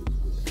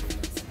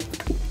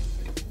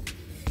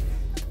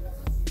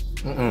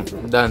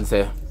 Don't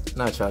say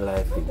natural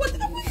life.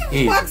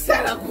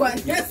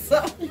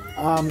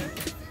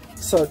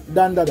 So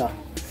Dan Dada,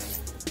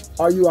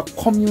 are you a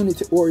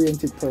community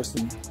oriented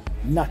person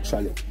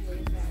naturally?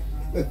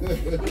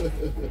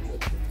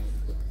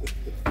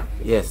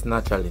 Yes,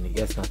 naturally.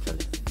 Yes,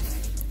 naturally.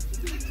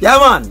 Yeah,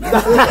 man.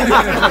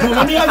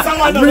 Let me answer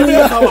one. You're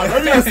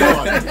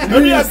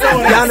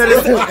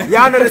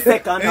not the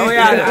second. No,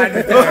 you're not the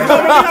second.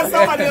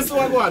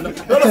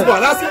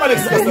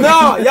 No,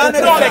 you're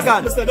not the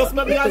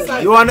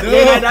second. You want to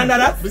hear that? You know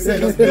that?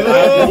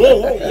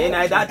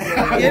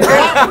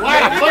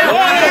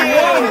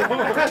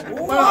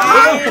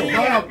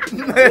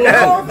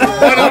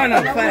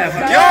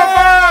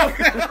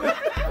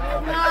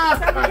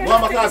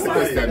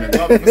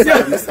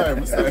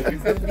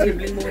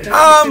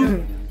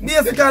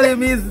 Basically,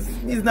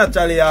 me's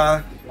naturally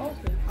a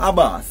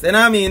boss. And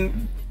I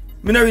mean,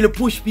 me not really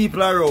push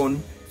people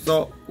around.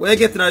 So when you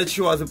get in the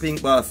show as a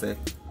Pink Boss,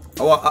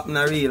 what happen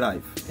in real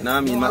life? You know what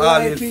I mean?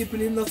 Always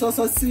people in not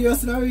so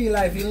serious in real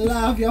life. You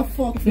laugh, you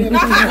fuck.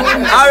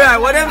 Alright,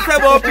 what them say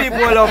about people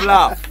who love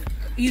laugh?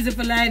 Easy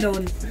for lie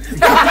down.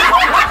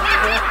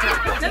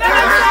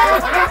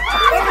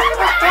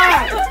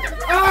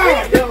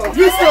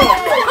 Listen,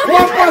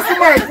 walk past the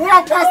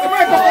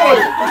microphone.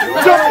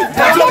 Jump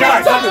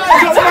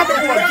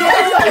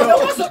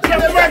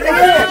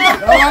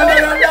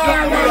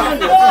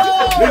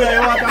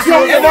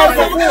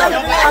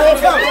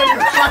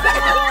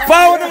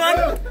Forward, man.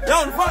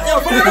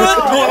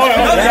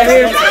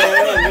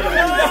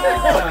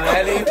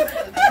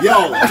 Yo,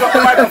 drop the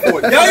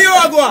microphone. Yo, you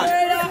are going.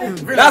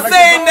 That's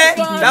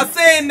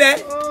saying there.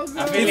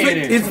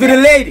 It's for the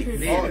lady.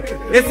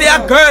 They say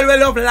a girl will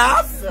love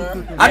laugh,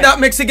 and that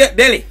makes you get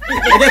belly.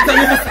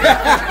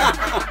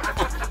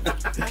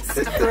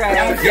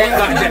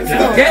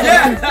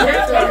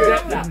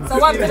 So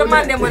what do the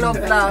man them will love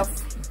laugh?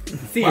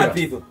 Bad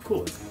people.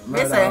 Cool.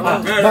 Bad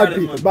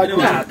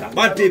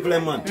people,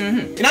 man.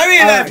 In a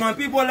real life, man,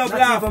 people love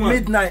laugh, man.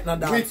 Midnight, not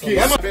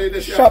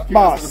that. Shop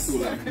Boss.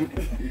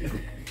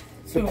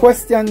 The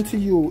question to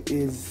you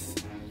is,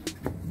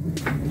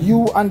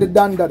 you and the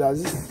Dan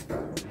Dadas,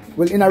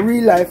 well, in a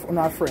real life, on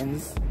our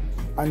friends,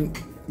 and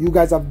you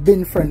guys have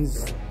been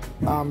friends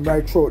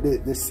right throughout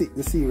the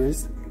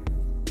series.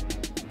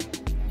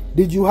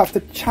 Did you have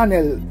to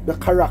channel the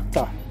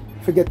character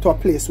to get to a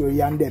place where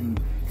you and them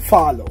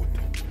fall out?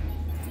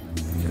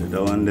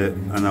 The one that,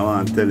 and I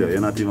want to tell you,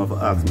 you're not even have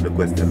to ask me the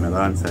question, I'll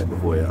answer it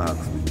before you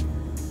ask me.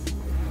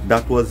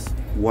 That was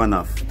one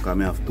of, because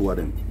I have two of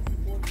them,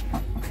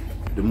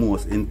 the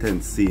most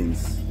intense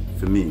scenes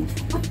for me.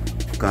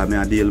 Because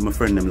I deal with my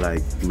friend them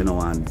like, I don't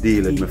want to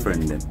deal with my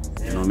friend them.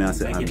 You know what I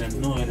say?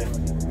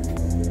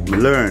 I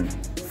learn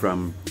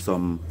from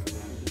some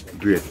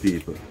great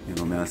people, you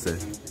know what I say?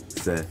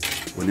 Say,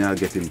 when you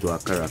get into a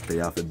character,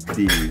 you have to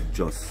be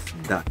just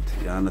that.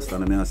 You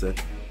understand what I say?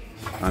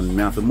 And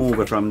I have to move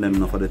it from them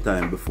enough of the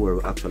time before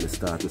we actually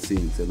start the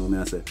scenes. You know what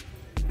I say?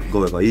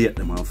 Go over, hate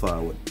them and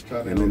forward.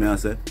 You know what I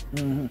say?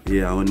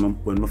 Yeah,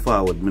 when I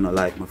forward, I don't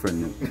like my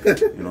friend them.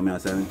 You know what I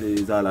say?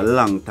 It's all a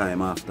long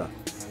time after.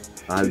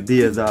 All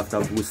days after,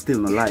 we still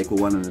not like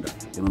one another.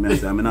 You know what I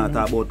say? I'm not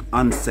talking about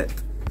onset.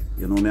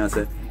 You know what I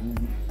say?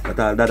 But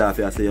all that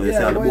after I say, you see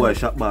all the boy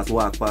Shop Boss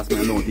walk past me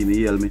and don't even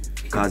hear me.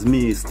 Because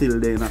me is still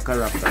there in a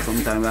character.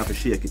 Sometimes I have to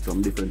shake it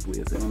some different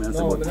ways. You know what I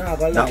say?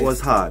 But that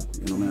was hard.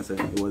 You know what I say?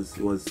 It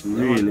was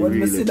really,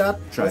 really see that,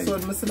 trying.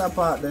 When I see that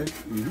part there,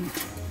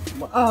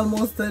 I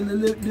almost tell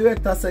the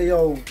director say,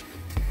 yo,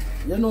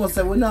 You know,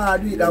 say we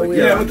not do it that way.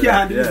 Yeah, we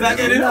can't do it that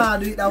way. We not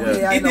do it that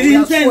way. It is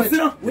intense, you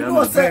know. We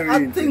know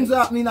say things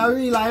happening in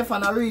real life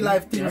and real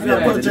life things in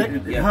a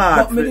project.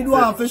 But me did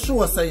want for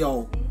sure say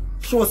yo,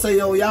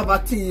 you have a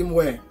team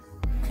where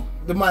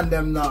the man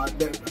them not.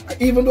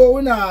 Even though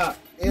we not.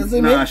 You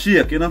see me?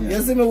 Shake, you know?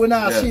 You see me? We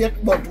not shake,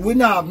 but we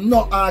not have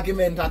no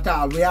argument at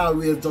all. We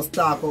always just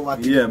talk over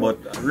things. Yeah, but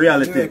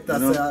reality, you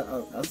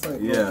know?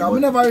 Because we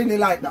never really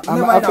like that. We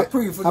never had a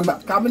pre for that.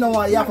 Because we know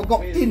why you have to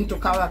go into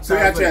character. So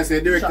you're trying to say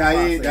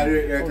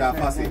director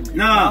fussy?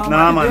 No,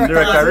 man,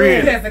 director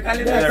real. Okay,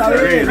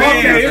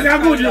 it's a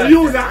good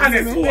use an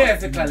honest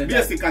word.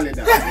 Basically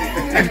that.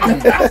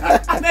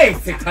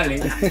 Basically.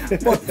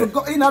 But to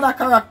go in other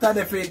character,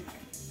 they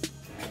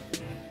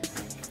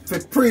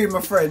pre my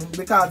friend,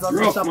 because as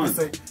the shop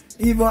say,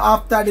 even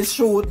after the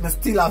shoot, I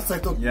still have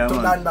said to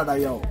Dandada,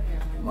 yo.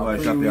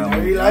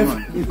 Real life.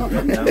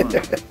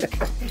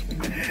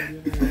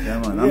 Yeah,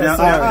 man.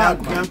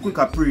 I'm quick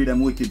at pre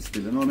them wicked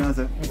still, you know what I'm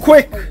saying?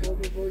 Quick!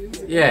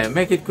 Yeah,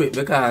 make it quick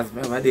because I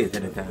have a date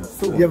anytime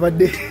soon. You have a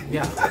date?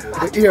 Yeah.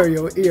 We hear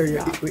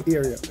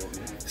you.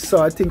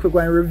 So I think we're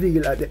going to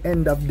reveal at the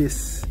end of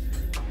this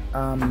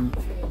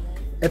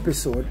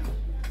episode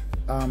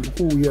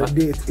who your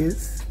date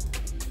is.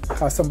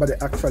 How somebody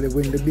actually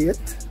win the date.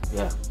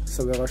 Yeah.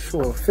 So we're going to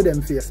show for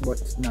them face, but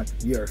not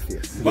your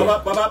face. We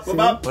have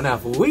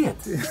to wait.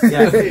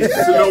 Yeah.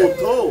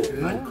 Slow.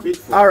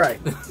 Alright.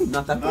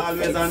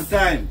 Always on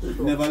time.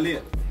 Never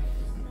late.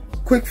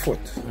 Quick foot.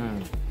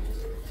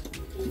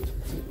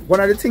 One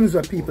of the things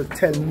that people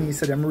tell me,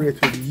 so them rate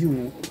with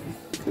you,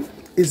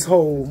 is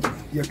how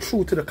you're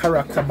true to the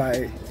character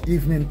by,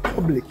 even in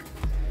public,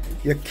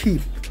 you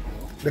keep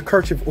the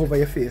kerchief over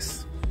your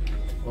face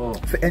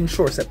to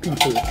ensure that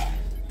people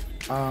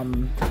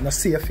not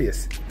see your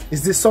face.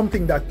 Is this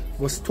something that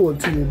was told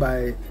to you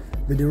by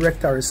the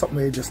director, or something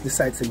where you just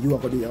decide that you are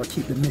going to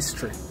keep the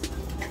mystery?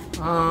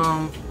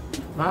 I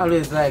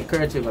always like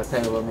kerchief I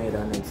tell you what made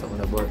and then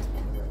something about.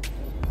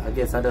 I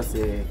guess I just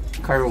say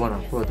carry one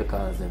of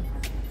protocols then.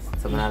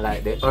 So I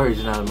like the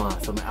original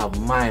mask, so I have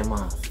my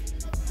mask.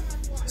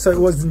 So it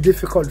wasn't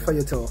difficult for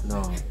you to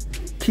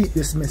keep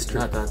this mystery?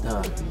 Not at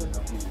all.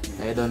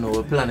 I don't know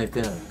what planet,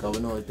 you know, because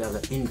we know it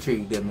has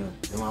intrigue them.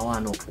 They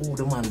want to know who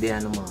the man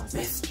behind the mask.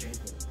 Mystery.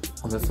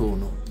 So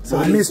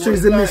the mystery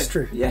is the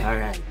mystery. Yeah,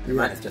 alright. The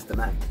man is just the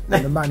man.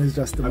 And the man is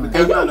just the man.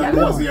 Because man of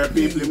nose here,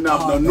 people him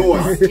not no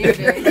nose.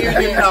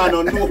 Him not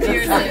no nose.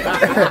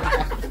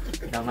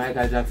 That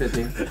Michael Jackson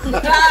thing. People,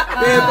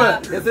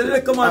 you see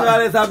the command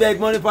always have big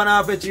money for an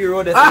half a cheer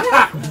road. And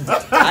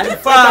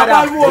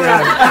father.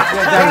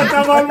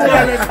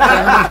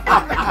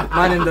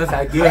 Man him does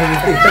like give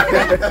anything.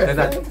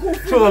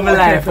 Show me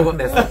life about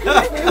this.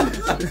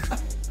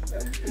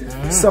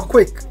 So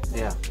quick.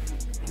 Yeah.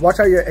 What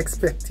are your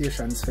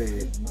expectations for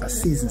a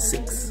season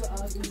 6?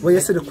 Where you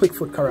see the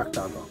Quickfoot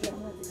character go?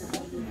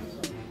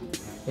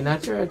 In a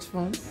church,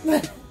 man.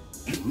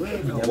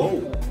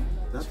 Whoa.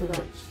 That's church.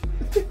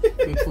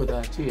 Quickfoot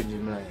are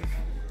changing life.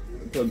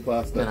 Turn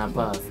pastor. Turn a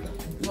pastor.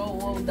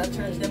 Whoa, that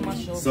church, them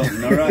must show.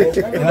 Something alright.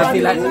 You don't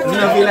feel like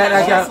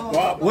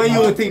that. What do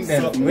you think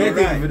then? What do you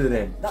think we do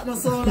then? That don't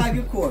sound like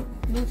you could.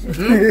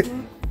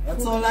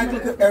 That's all like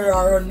look at error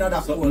or another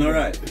something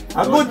alright.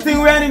 A good thing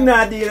we're in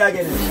that deal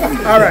again.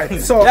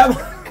 Alright, so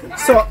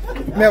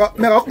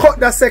me cut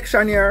that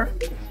section here,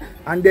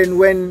 and then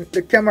when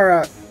the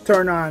camera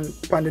turn on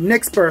the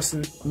next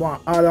person, I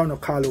want all I want to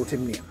call out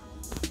him name.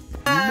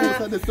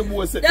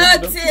 Dirty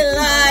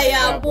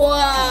liar,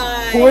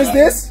 boy. Who is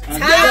this?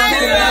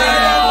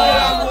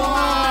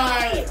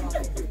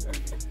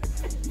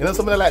 You know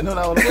somebody like no.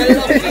 We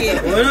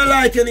don't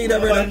like you neither,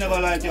 brother. I never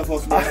like your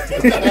first man.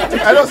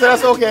 I don't say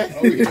that's okay.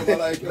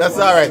 That's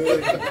alright.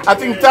 I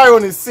think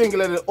Tyrone is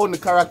single and the only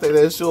character in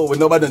the show where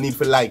nobody need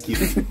to like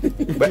him.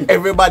 But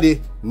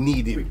everybody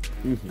need him.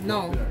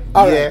 No.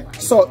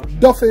 Alright. So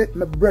Duffy,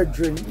 my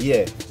brethren.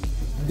 Yeah.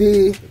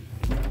 The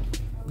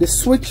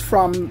switch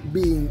from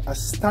being a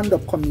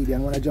stand-up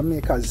comedian, one of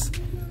Jamaica's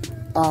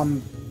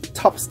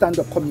top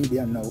stand-up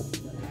comedian now.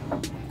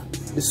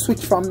 The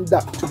switch from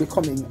that to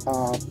becoming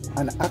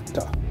an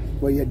actor,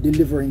 where you're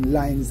delivering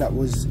lines that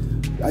was,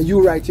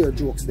 you write your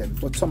jokes then,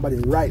 but somebody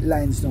write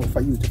lines now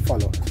for you to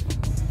follow.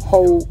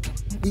 How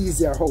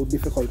easy or how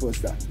difficult was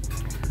that?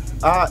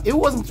 It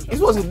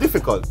wasn't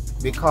difficult,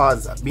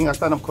 because being a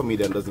stand-up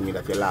comedian doesn't mean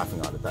that you're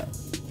laughing all the time.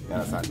 You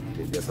understand?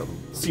 There's some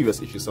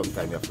serious issues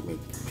sometimes you have to make.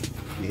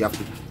 You have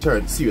to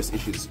turn serious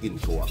issues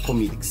into a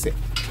comedic set.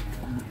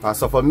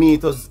 So for me,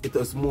 it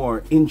was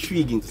more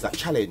intriguing. It was a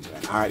challenge.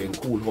 Like, hard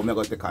and cool. How am I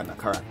going to take on a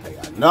character?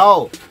 Yeah.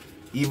 No,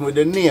 even with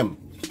the name,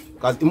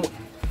 because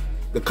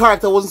the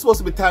character wasn't supposed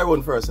to be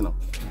Tyrone first, you know.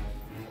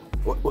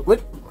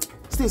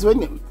 Stacey, when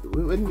name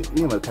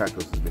of the character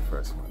was supposed to be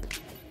first one?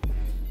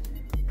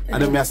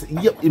 And then I said,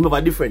 yep, you have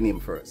a different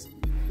name first.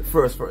 The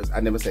first,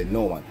 and then I said,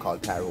 no one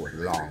called Tyrone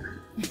Long.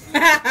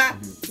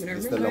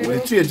 When they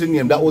changed the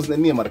name, that wasn't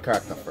the name of the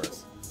character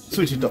first.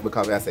 Switch it up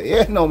because I say,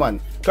 yeah, no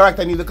man,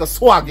 character need like a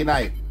swag in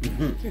it.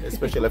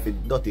 Especially if it's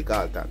dirty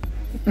Carlton.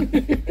 I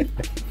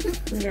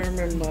don't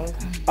remember.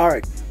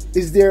 Alright.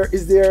 Is there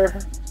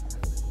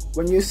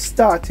when you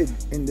started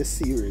in the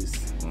series,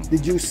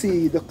 did you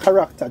see the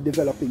character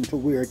developing to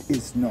where it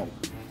is now?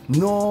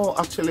 No,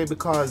 actually,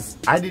 because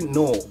I didn't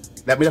know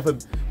that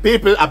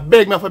people I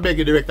beg me for beg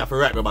the director for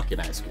write me back in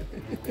high school.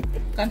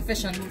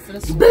 Confession for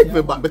the Beg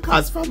me back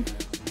because from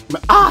me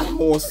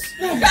almost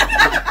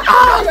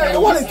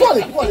wallet.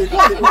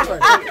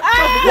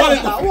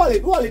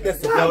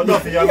 No,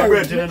 nothing, you're a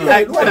virgin, you know.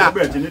 Like,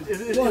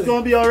 It's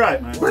gonna be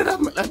alright, man.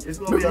 It's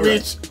gonna be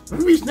alright.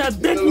 Reach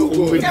that bedroom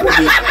with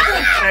goodie.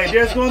 Hey,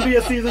 there's gonna be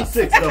a season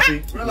 6,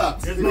 Duffy.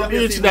 Relax. There's gonna be a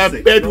Reach season that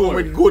 6. bedroom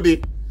with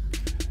goodie.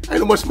 I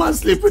know much man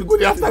sleep with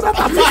goodie after that.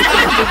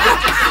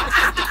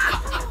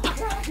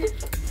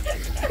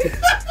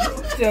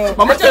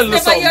 Mama tell you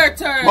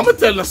something. Mama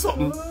tell you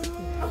something.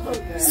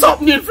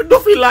 Something need for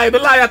Duffy lie. The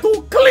liar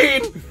too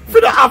clean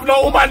for the have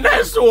no woman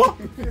nice show.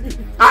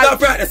 I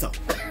practice up.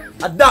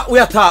 And that we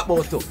are talking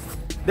about too.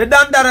 The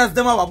dandaras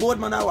them have a board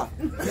man hour.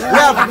 No.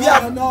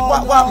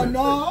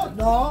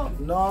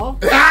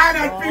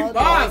 That big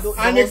boss.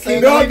 And the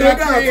king Don't of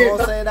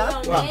the say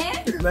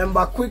that.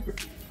 Remember quick foot.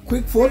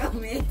 Quick foot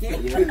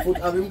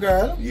have him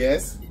girl.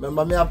 Yes.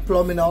 Remember me have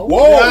plumbing now.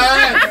 Whoa.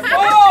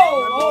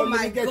 Oh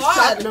my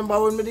God. Remember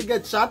when me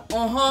get shot? You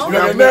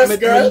have a nurse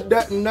girl?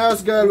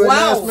 Nurse girl.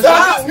 Wow.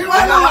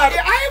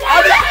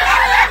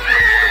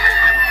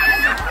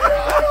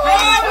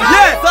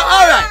 Yeah, so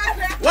alright.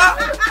 What?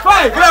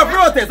 5, we have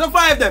protest. So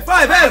 5 there.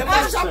 5 help.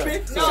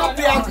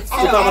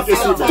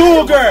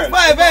 2 girls.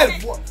 5 help.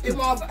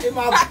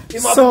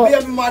 So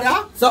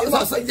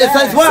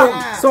It's one.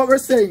 So we're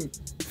saying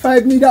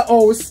 5 need a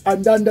house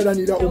and Dandara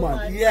need a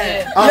woman.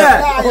 Yeah.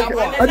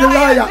 And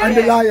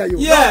the liar you.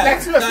 Yeah.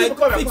 Like seriously,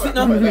 people come fix here. it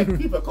now.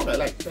 People come here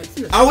like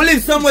seriously. I will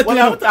live somewhere When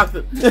to I you. talk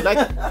to like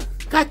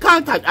I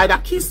can't either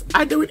kiss,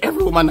 I do with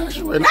every woman I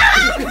show.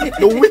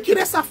 The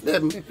wickedness of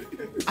them.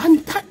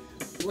 And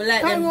We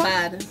like them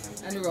bad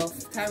and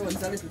rough.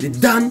 Tyrone's a little They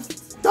done.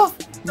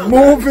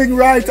 Moving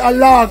right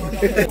along. One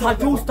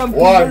king.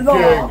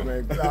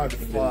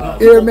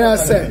 Hear me I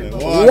say.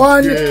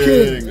 One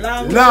king.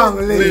 Long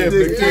live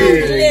the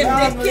king.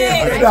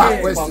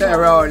 That was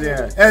around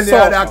here. Any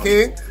other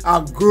king?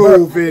 A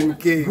grooving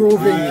king.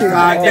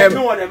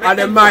 And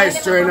the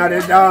maestro and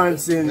the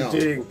dancing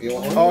thing.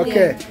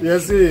 Okay. You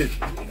see it?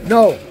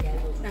 No.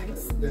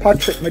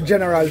 Patrick, my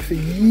general for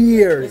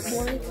years.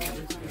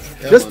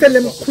 Just tell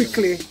him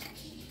quickly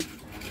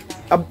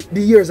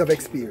the years of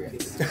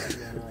experience.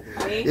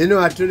 You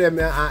know, today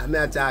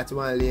I talked to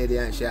one lady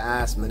and she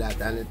asked me that,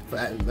 and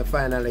I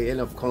finally end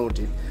up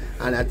counting.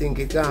 And I think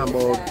it's gone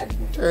about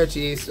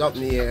 30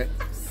 something here.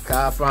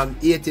 Cause from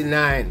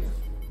 89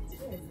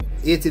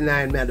 me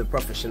had the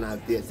professional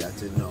theatre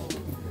to know.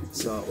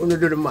 So we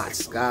do the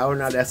maths, cause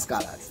we are the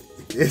scholars.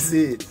 You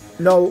see it?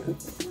 Now,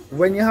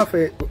 when you have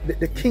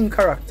the king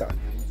character,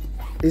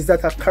 is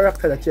that a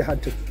character that you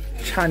had to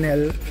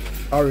channel,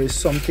 or is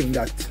something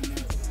that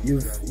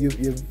you've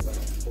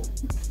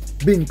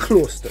been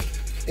close to?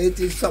 It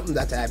is something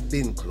that I've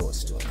been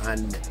close to,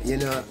 and you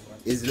know,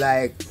 it's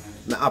like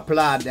I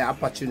applaud the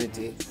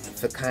opportunity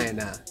to kind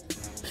of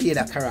play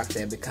the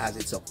character because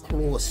it's so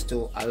close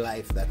to a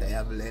life that I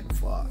have led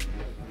for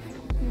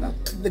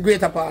the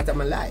greater part of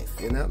my life,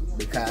 you know,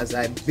 because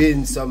I've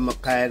been some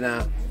kind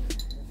of,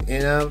 you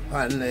know,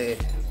 on the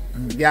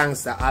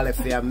gangster all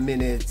for a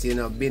minute, you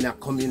know, being a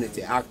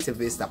community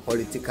activist, a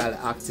political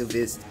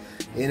activist,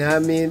 you know what I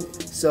mean?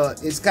 So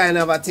it's kind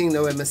of a thing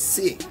that when I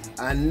see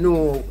and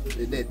know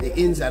the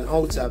ins and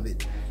outs of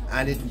it,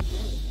 and it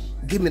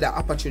give me the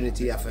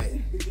opportunity of a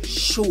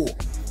show,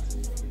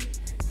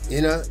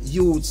 you know,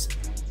 youths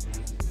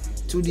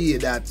today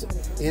that,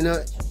 you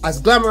know, as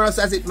glamorous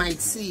as it might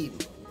seem,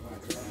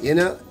 you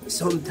know,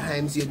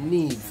 sometimes you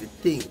need to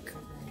think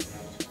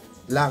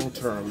long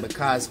term,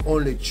 because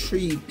only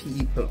 3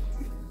 people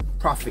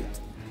profit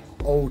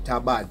out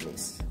of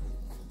badness.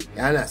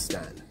 You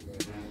understand?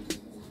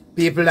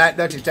 People like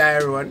Dutty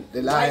Tyrone,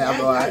 the liar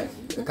boy,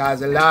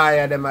 because the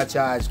liar them a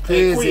charge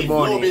crazy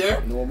money.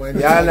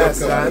 You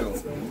understand?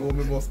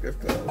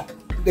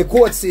 The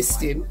court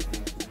system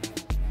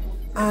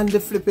and the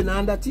flipping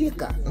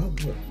undertaker.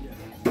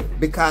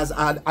 Because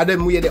of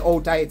them way the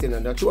out it, you know,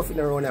 the trophy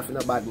around for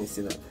no badness,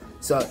 you know.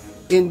 So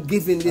in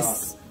giving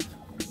this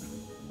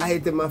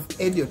item of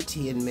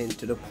edutainment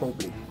to the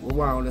public, we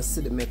want to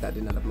see the method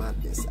in the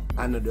madness.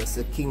 And not just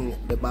the king,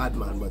 the bad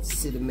man, but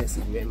see the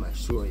message very much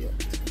show you.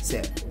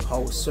 Say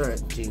how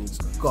certain things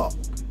go.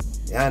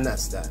 You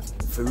understand?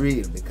 For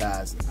real,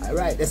 because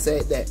alright, they say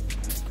it there.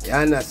 You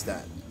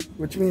understand?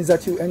 Which means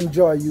that you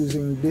enjoy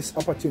using this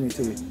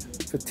opportunity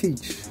to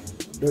teach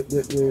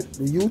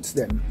the youths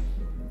then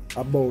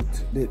about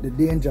the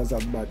dangers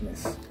of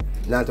badness.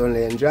 Not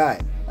only enjoy,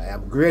 I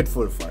am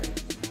grateful for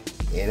it.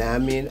 You know what I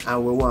mean?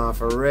 And we want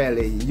to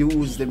really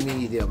use the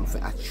medium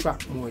to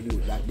attract more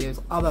youth. Like there's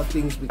other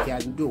things we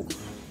can do.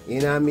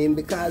 You know what I mean?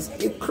 Because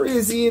it's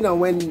crazy, you know,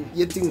 when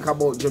you think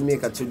about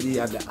Jamaica today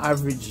and the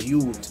average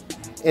youth,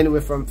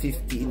 anywhere from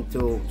 15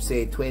 to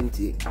say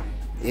 20,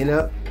 you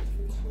know,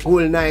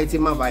 Whole night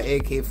him have a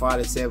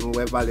AK-47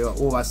 where value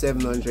over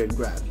 700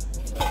 grand.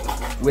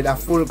 With a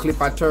full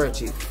clip of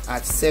 30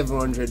 at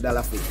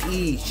 $700 for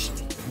each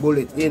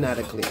bullet in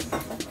the clip.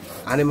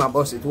 And him a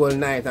bust it whole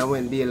night, and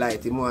when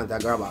daylight him want a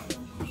grabber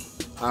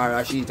or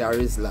a sheet or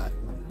his lad.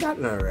 That's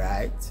not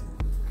right.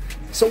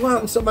 So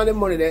want some of the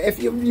money there.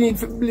 If you need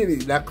to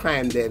believe that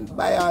crime, then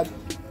buy a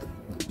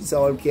piece of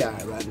old car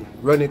and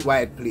run it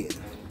white plate.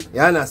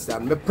 You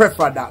understand? I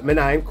prefer that. I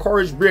not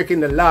encourage breaking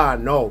the law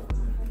now.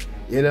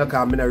 You know,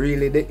 because I'm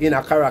really in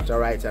a character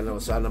writer now,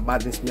 so I'm a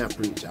badness me a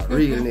preach, a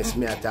realness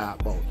me a talk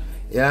about.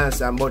 You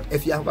understand? But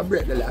if you have a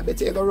break the law,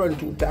 better you go run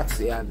to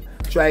taxi and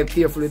try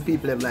carefully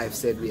people in life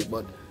said way.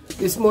 But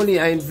this money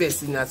I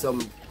invest in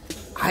some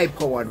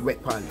high-powered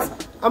weapons.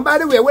 And by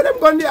the way, where them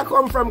gun there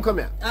come from, come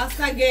here? Ask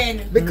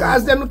again.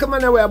 Because them come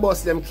on the way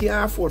bus, them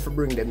can't afford to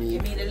bring them in. You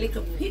mean a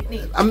little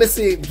picnic? I may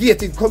say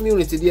gated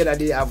community the other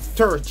day have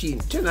 13.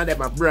 10 of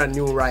them a brand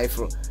new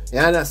rifle. You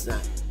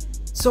understand?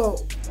 So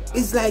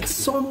it's like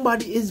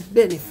somebody is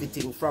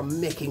benefiting from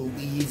making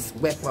these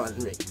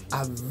weaponry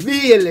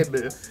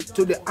available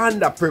to the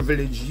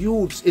underprivileged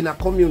youths in a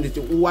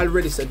community who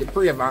already said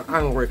depraved and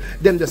angry.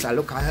 Them just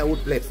look at how we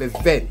play for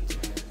vent.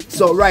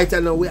 So right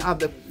now we have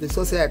the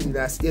society in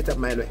that state of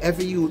mind where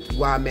every youth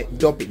want to make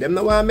dopey. Them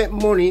don't want to make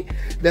money.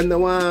 Them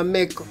don't want to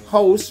make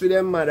house with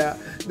their mother.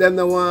 Them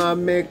don't want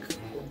to make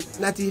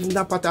not even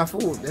a pot of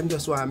food. Them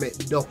just want to make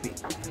dopey.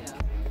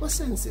 What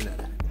sense in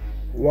that?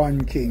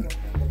 One king.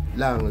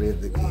 Long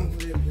live the king.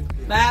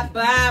 Bap,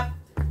 bap.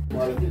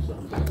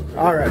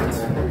 Alright.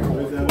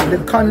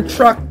 The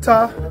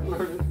contractor,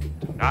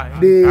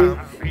 the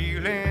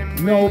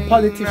no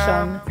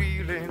politician,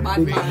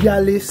 the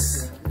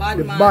gallus,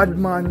 the bad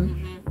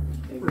man,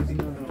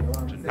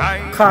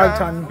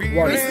 Carlton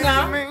was.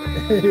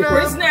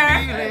 Prisoner.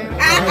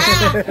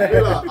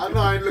 I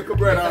know I look a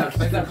brother.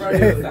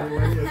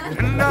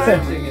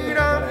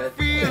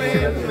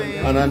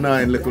 And I know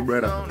I little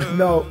brother.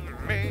 No.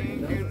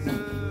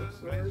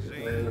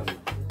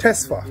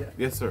 Tesfa.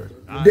 Yes, sir.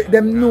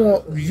 Them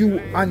know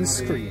you on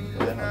screen.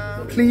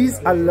 Please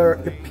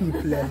alert the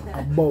people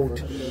about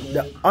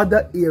the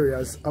other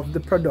areas of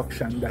the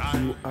production that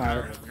you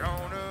are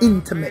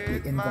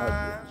intimately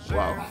involved with.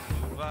 Wow.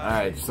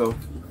 Alright, so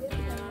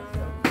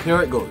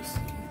here it goes.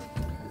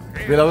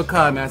 Bill will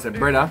call me and say,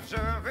 brother,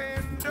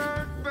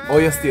 how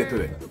you stay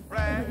today?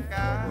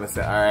 I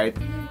say, alright,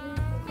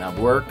 I have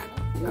work,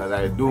 because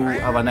I do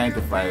have a 9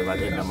 to 5 at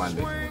the end of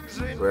Monday,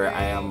 where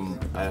I am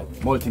a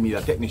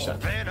multimedia technician.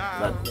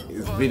 That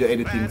is video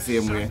editing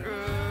same way,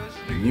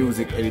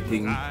 music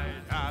editing,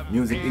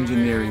 music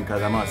engineering,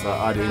 because I'm also an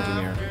audio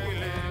engineer,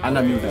 and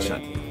a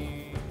musician.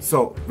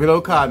 So, Bill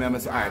will call me and I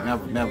say, alright,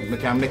 I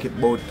can make it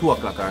about 2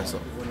 o'clock or so.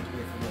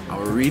 I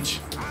will reach,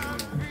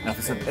 I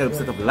have to help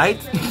set up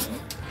light.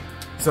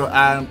 So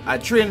I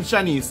train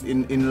Shanice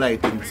in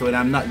lighting, so when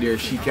I'm not there,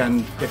 she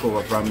can take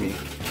over from me.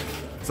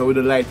 So with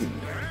the lighting.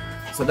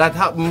 So that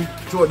happened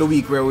throughout the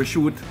week where we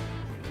shoot.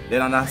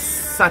 Then on a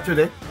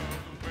Saturday,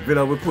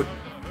 Villa will put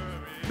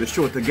the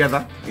show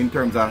together in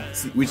terms of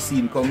which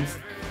scene comes.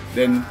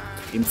 Then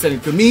him send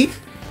it to me,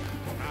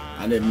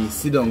 and then me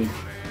sit down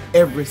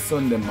every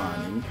Sunday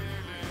morning,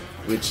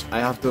 which I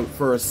have to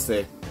first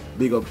say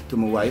big up to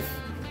my wife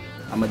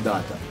and my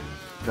daughter,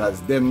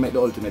 because them make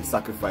the ultimate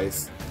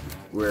sacrifice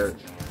where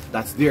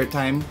that's their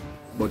time,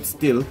 but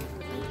still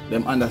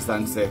them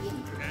understand say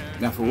I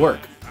have to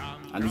work,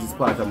 and this is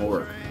part of my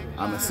work.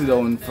 I'm sit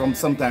down from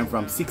sometime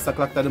from 6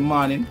 o'clock in the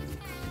morning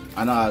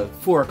and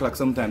 4 o'clock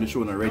sometime the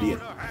show not ready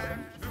yet.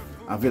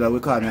 And Villa will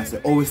call me and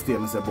say, always stay.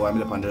 I say, boy,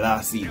 I'm up on the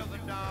last scene.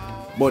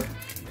 But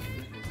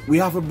we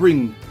have to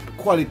bring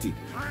quality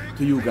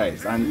to you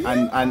guys, and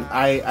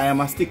I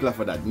am a stickler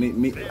for that.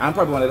 I'm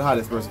probably one of the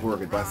hardest persons to work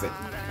with, but I say,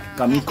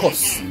 because me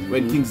cuss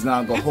when things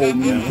now go home,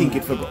 me think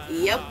it for go.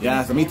 Yep.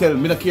 Yeah, so me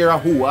don't care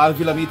who, all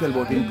Villa me tell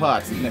about in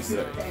parts if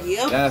necessary.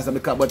 Yep. Yeah, so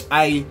but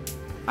I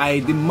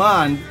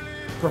demand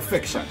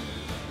perfection.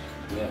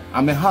 Yeah.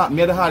 I'm the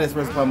hardest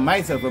person for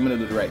myself when I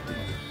do the right thing.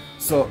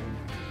 So,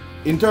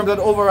 in terms of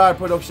the overall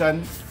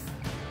production,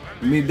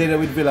 me deal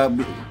with Villa,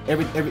 if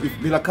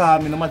Villa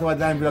call me, no matter what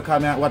time Villa call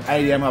me, what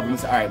idea I'm having, I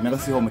say, alright, I'm going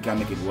to see how we can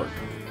make it work.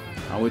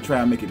 And we'll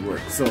try and make it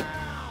work. So,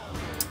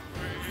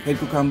 head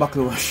cook and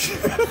buckle wash.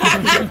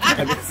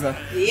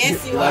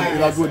 Yes, you are.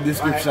 It's a good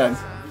description.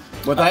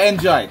 But I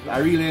enjoy it. I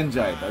really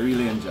enjoy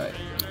it.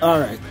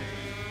 Alright.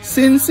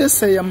 Since you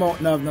say you don't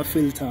have no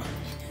filter,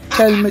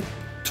 tell me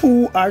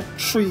 2 or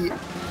 3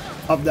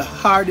 of the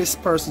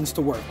hardest persons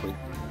to work with.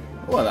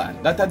 Hold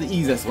on, that's the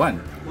easiest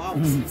one.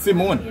 Wow.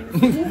 Simone.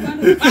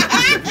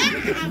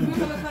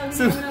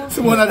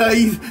 Simone are the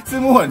easy.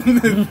 Simone.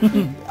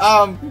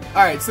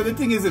 Alright, so the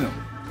thing is,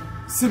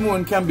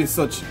 Simone can be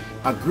such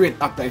a great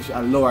actor if she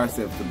allow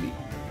herself to be.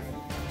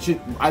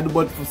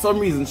 But for some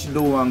reason she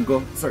don't want to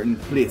go certain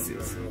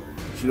places.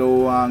 She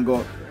don't want to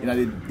go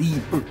the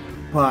deep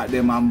part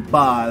them and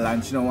ball,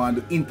 and she don't want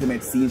to do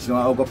intimate scenes. She don't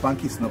want to go up and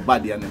kiss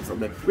nobody and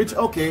stuff like that. Which,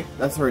 okay,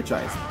 that's her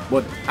choice.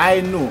 But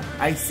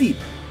I see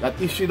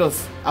that if she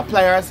does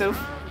apply herself,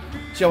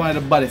 she's one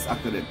of the baddest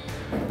actors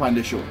on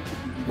the show.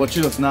 but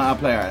she does not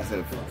apply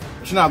herself.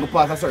 She not go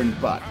past a certain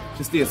part.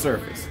 She stays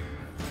surface.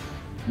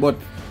 But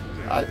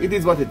it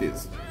is what it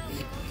is.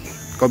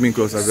 Coming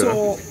closer,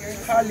 So,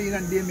 Carleen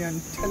and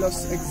Damien, tell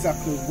us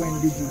exactly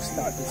when did you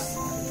start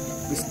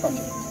this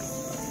project?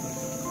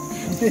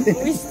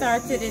 We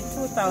started in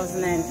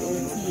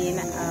 2018.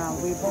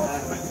 We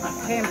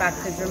both came back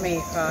to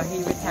Jamaica.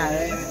 He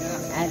retired,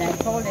 and I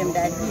told him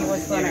that he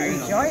was going to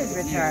enjoy his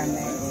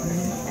retirement.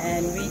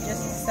 And we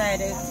just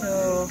decided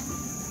to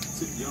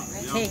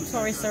take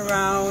tourists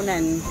around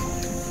and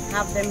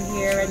have them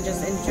here and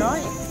just enjoy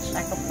it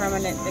like a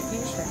permanent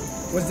vacation.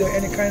 Was there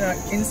any kind of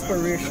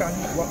inspiration?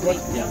 What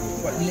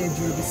made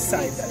you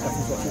decide that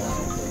is what you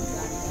want?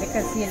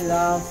 Because he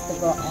loves to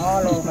go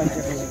all over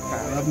Jamaica.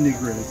 I love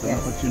Negro. It's an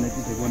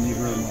opportunity to go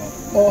Negro more.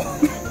 Oh.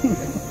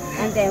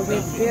 And then we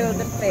build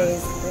the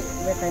place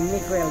with a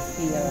Negro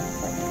feel.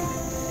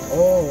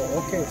 Oh,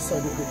 okay. So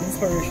the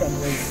inspiration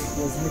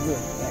was Negro.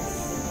 Yes.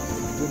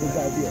 With the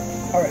idea.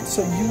 Alright,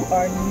 so you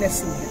are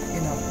nestled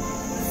in a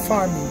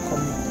farming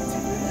community.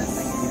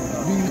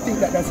 Do you think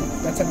that that's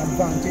an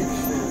advantage?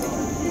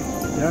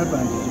 There are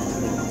advantages.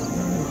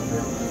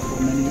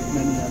 Many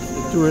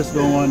the tourists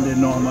don't want the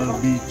normal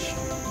beach.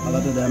 A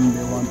lot of them,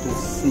 they want to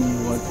see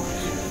what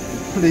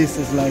the place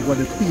is like, what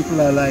the people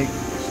are like,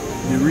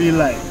 the real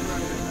life.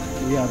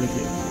 We have it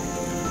here.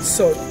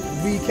 So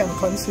we can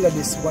consider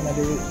this one of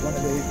the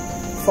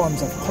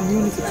forms of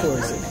community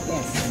tourism.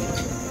 Yes.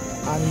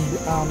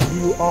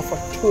 And you offer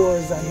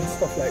tours and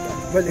stuff like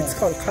that. Well, it's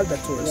called Caldo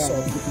Tours. Yeah.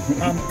 So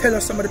tell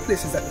us some of the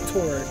places that the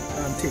tour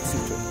takes you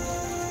to.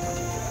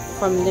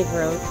 From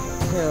Negro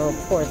to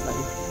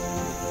Portland.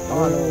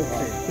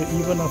 Okay.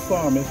 Even a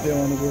farm, if they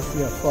want to go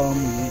see a farm,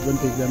 we even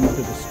take them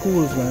to the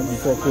schools when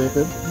before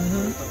COVID.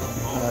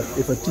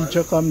 If a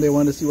teacher come, they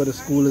want to see what the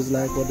school is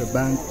like, what the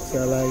banks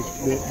are like,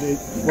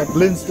 what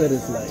Linstead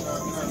is like.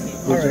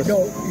 Alright,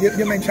 no,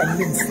 you mentioned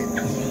Linstead.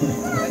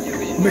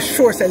 I'm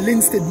sure that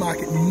Linstead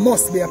market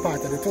must be a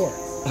part of the tour.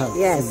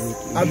 Yes.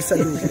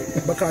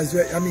 Absolutely. Because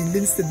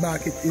Linstead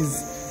market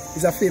is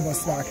a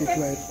famous market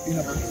where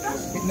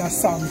in our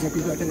songs where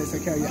people tell us to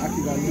carry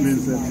Akiva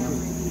Linstead.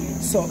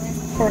 So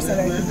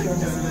personally, I think you're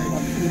just in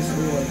a place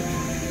where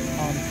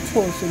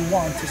tourists will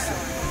want to see.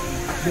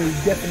 They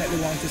definitely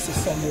want to see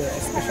somewhere,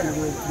 especially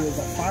where there's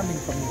a farming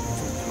community.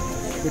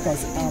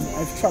 Because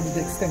I've traveled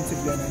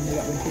extensively and I know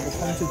that when people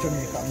come to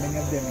Jamaica,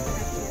 many of them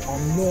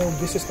no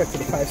disrespect to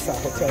the 5-star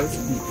hotels,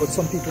 but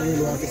some people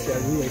really want to see a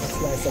real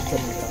slice of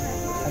Jamaica.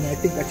 And I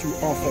think that you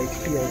offer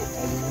here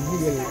a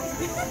real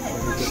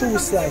true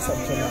slice of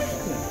Jamaica.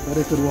 But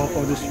they could walk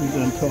on the street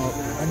and talk.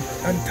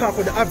 And talk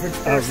with the average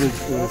person.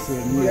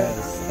 Yes.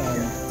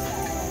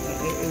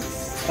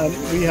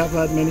 We have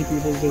had many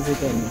people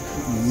visit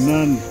and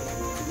none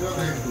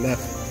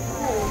left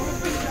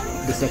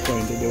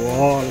disappointed. They were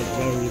all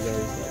very,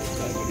 very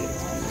satisfied with it.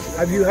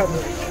 Have you had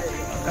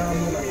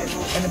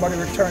anybody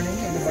returning?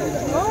 Anybody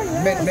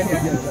that many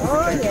of them?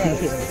 Oh,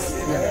 yes.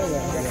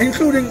 Yeah.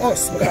 Including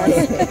us.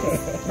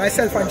 Because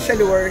myself and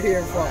Shelly were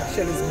here for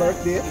Shelly's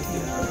birthday.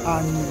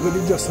 And we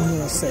did just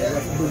know, say,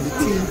 when the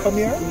team come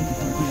here,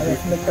 and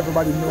let's let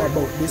everybody know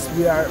about this.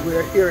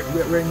 We're here,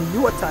 we're in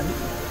Ewerton,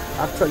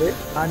 actually,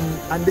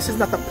 and this is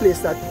not a place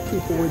that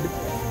people would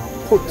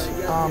put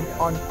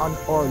on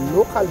our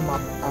local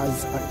map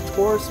as a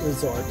tourist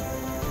resort,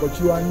 but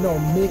you are now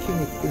making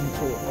it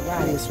into a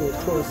place where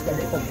tourists can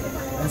come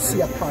and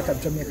see a part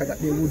of Jamaica that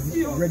they would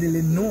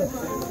readily know.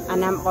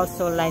 And I'm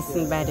also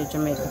licensed by the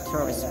Jamaica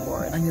Tourist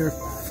Board. And you're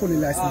fully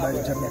licensed by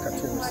the Jamaica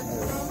Tourist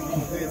Board.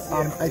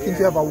 I think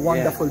you have a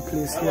wonderful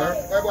place here,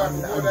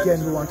 and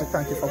again we want to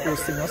thank you for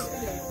hosting us,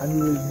 and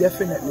we will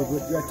definitely,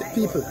 with your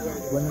people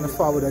when they're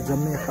forward to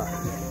Jamaica,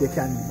 they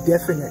can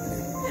definitely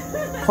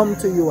come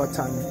to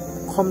Ewerton,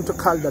 come to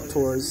Caldo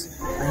Tours,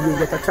 and you'll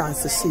get a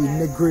chance to see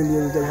Negril,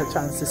 you'll get a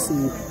chance to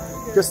see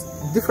just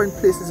different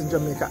places in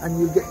Jamaica, and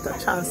you'll get a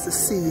chance to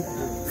see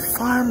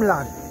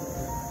farmland,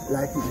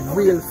 like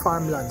real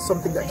farmland,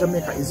 something that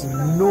Jamaica is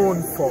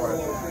known for,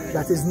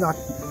 that is not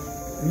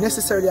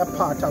necessarily a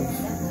part of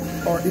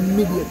our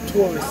immediate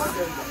tourist,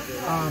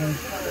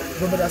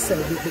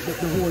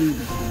 the whole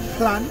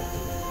plan.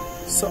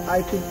 So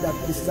I think that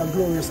this is a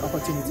glorious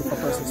opportunity for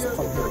persons to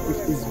come here.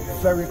 It is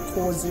very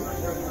cozy.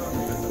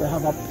 They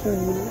have a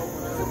pool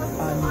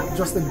and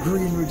just the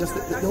greenery, just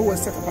the whole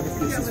setup of the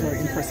place is very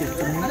impressive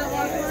to me.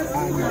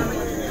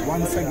 And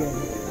once again,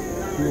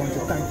 we want to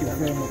thank you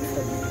very much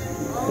for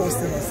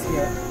hosting us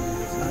here.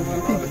 And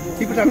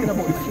people talking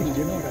about the food,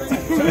 you know that.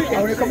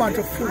 And when you come on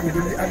to food,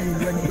 I mean,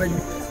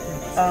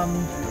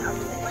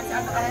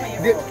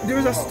 there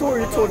is a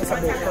story you told us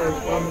about her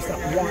almost not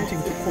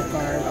wanting to cook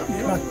or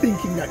not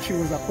thinking that she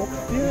was a cook.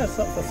 Yeah,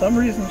 for some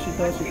reason she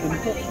thought she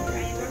couldn't cook.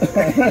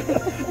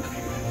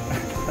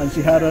 And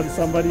she had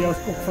somebody else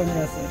cook for me. I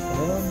said,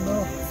 oh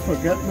no,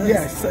 forget me.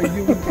 Yeah, so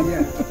you would be,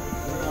 yeah.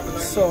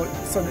 So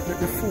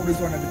the food is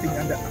one of the things,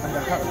 and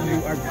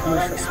you are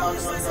gracious.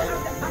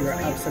 You are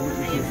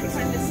absolutely gracious.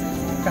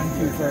 Thank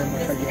you very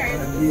much again,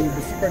 and we will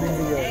be spreading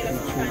the word.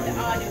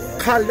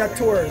 Caldo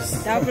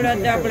Tours. Double.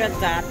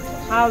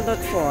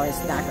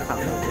 caldotours.com.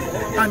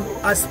 And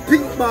as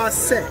Pink Boss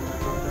said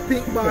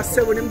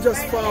when him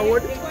just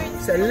forward,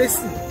 say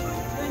listen,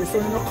 this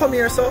one you come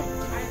here so,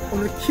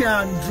 you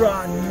can't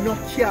draw no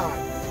card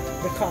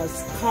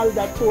because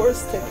Caldo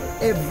Tours take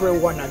every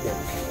one of them.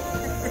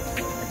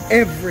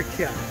 Every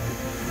card.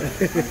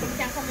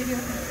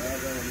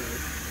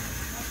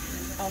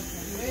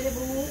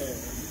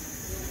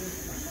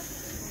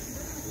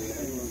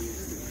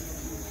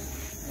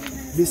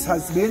 This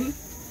has been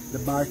the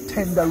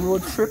Bartender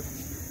road trip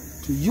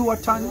to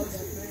Ewerton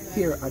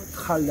here at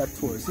Caldo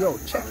Tours. Yo,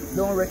 check it,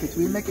 don't wreck it.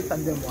 We make it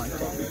and then one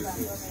check it.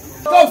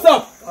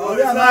 Stop! Oh,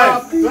 yeah,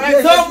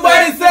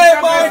 somebody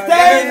say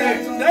Bartender!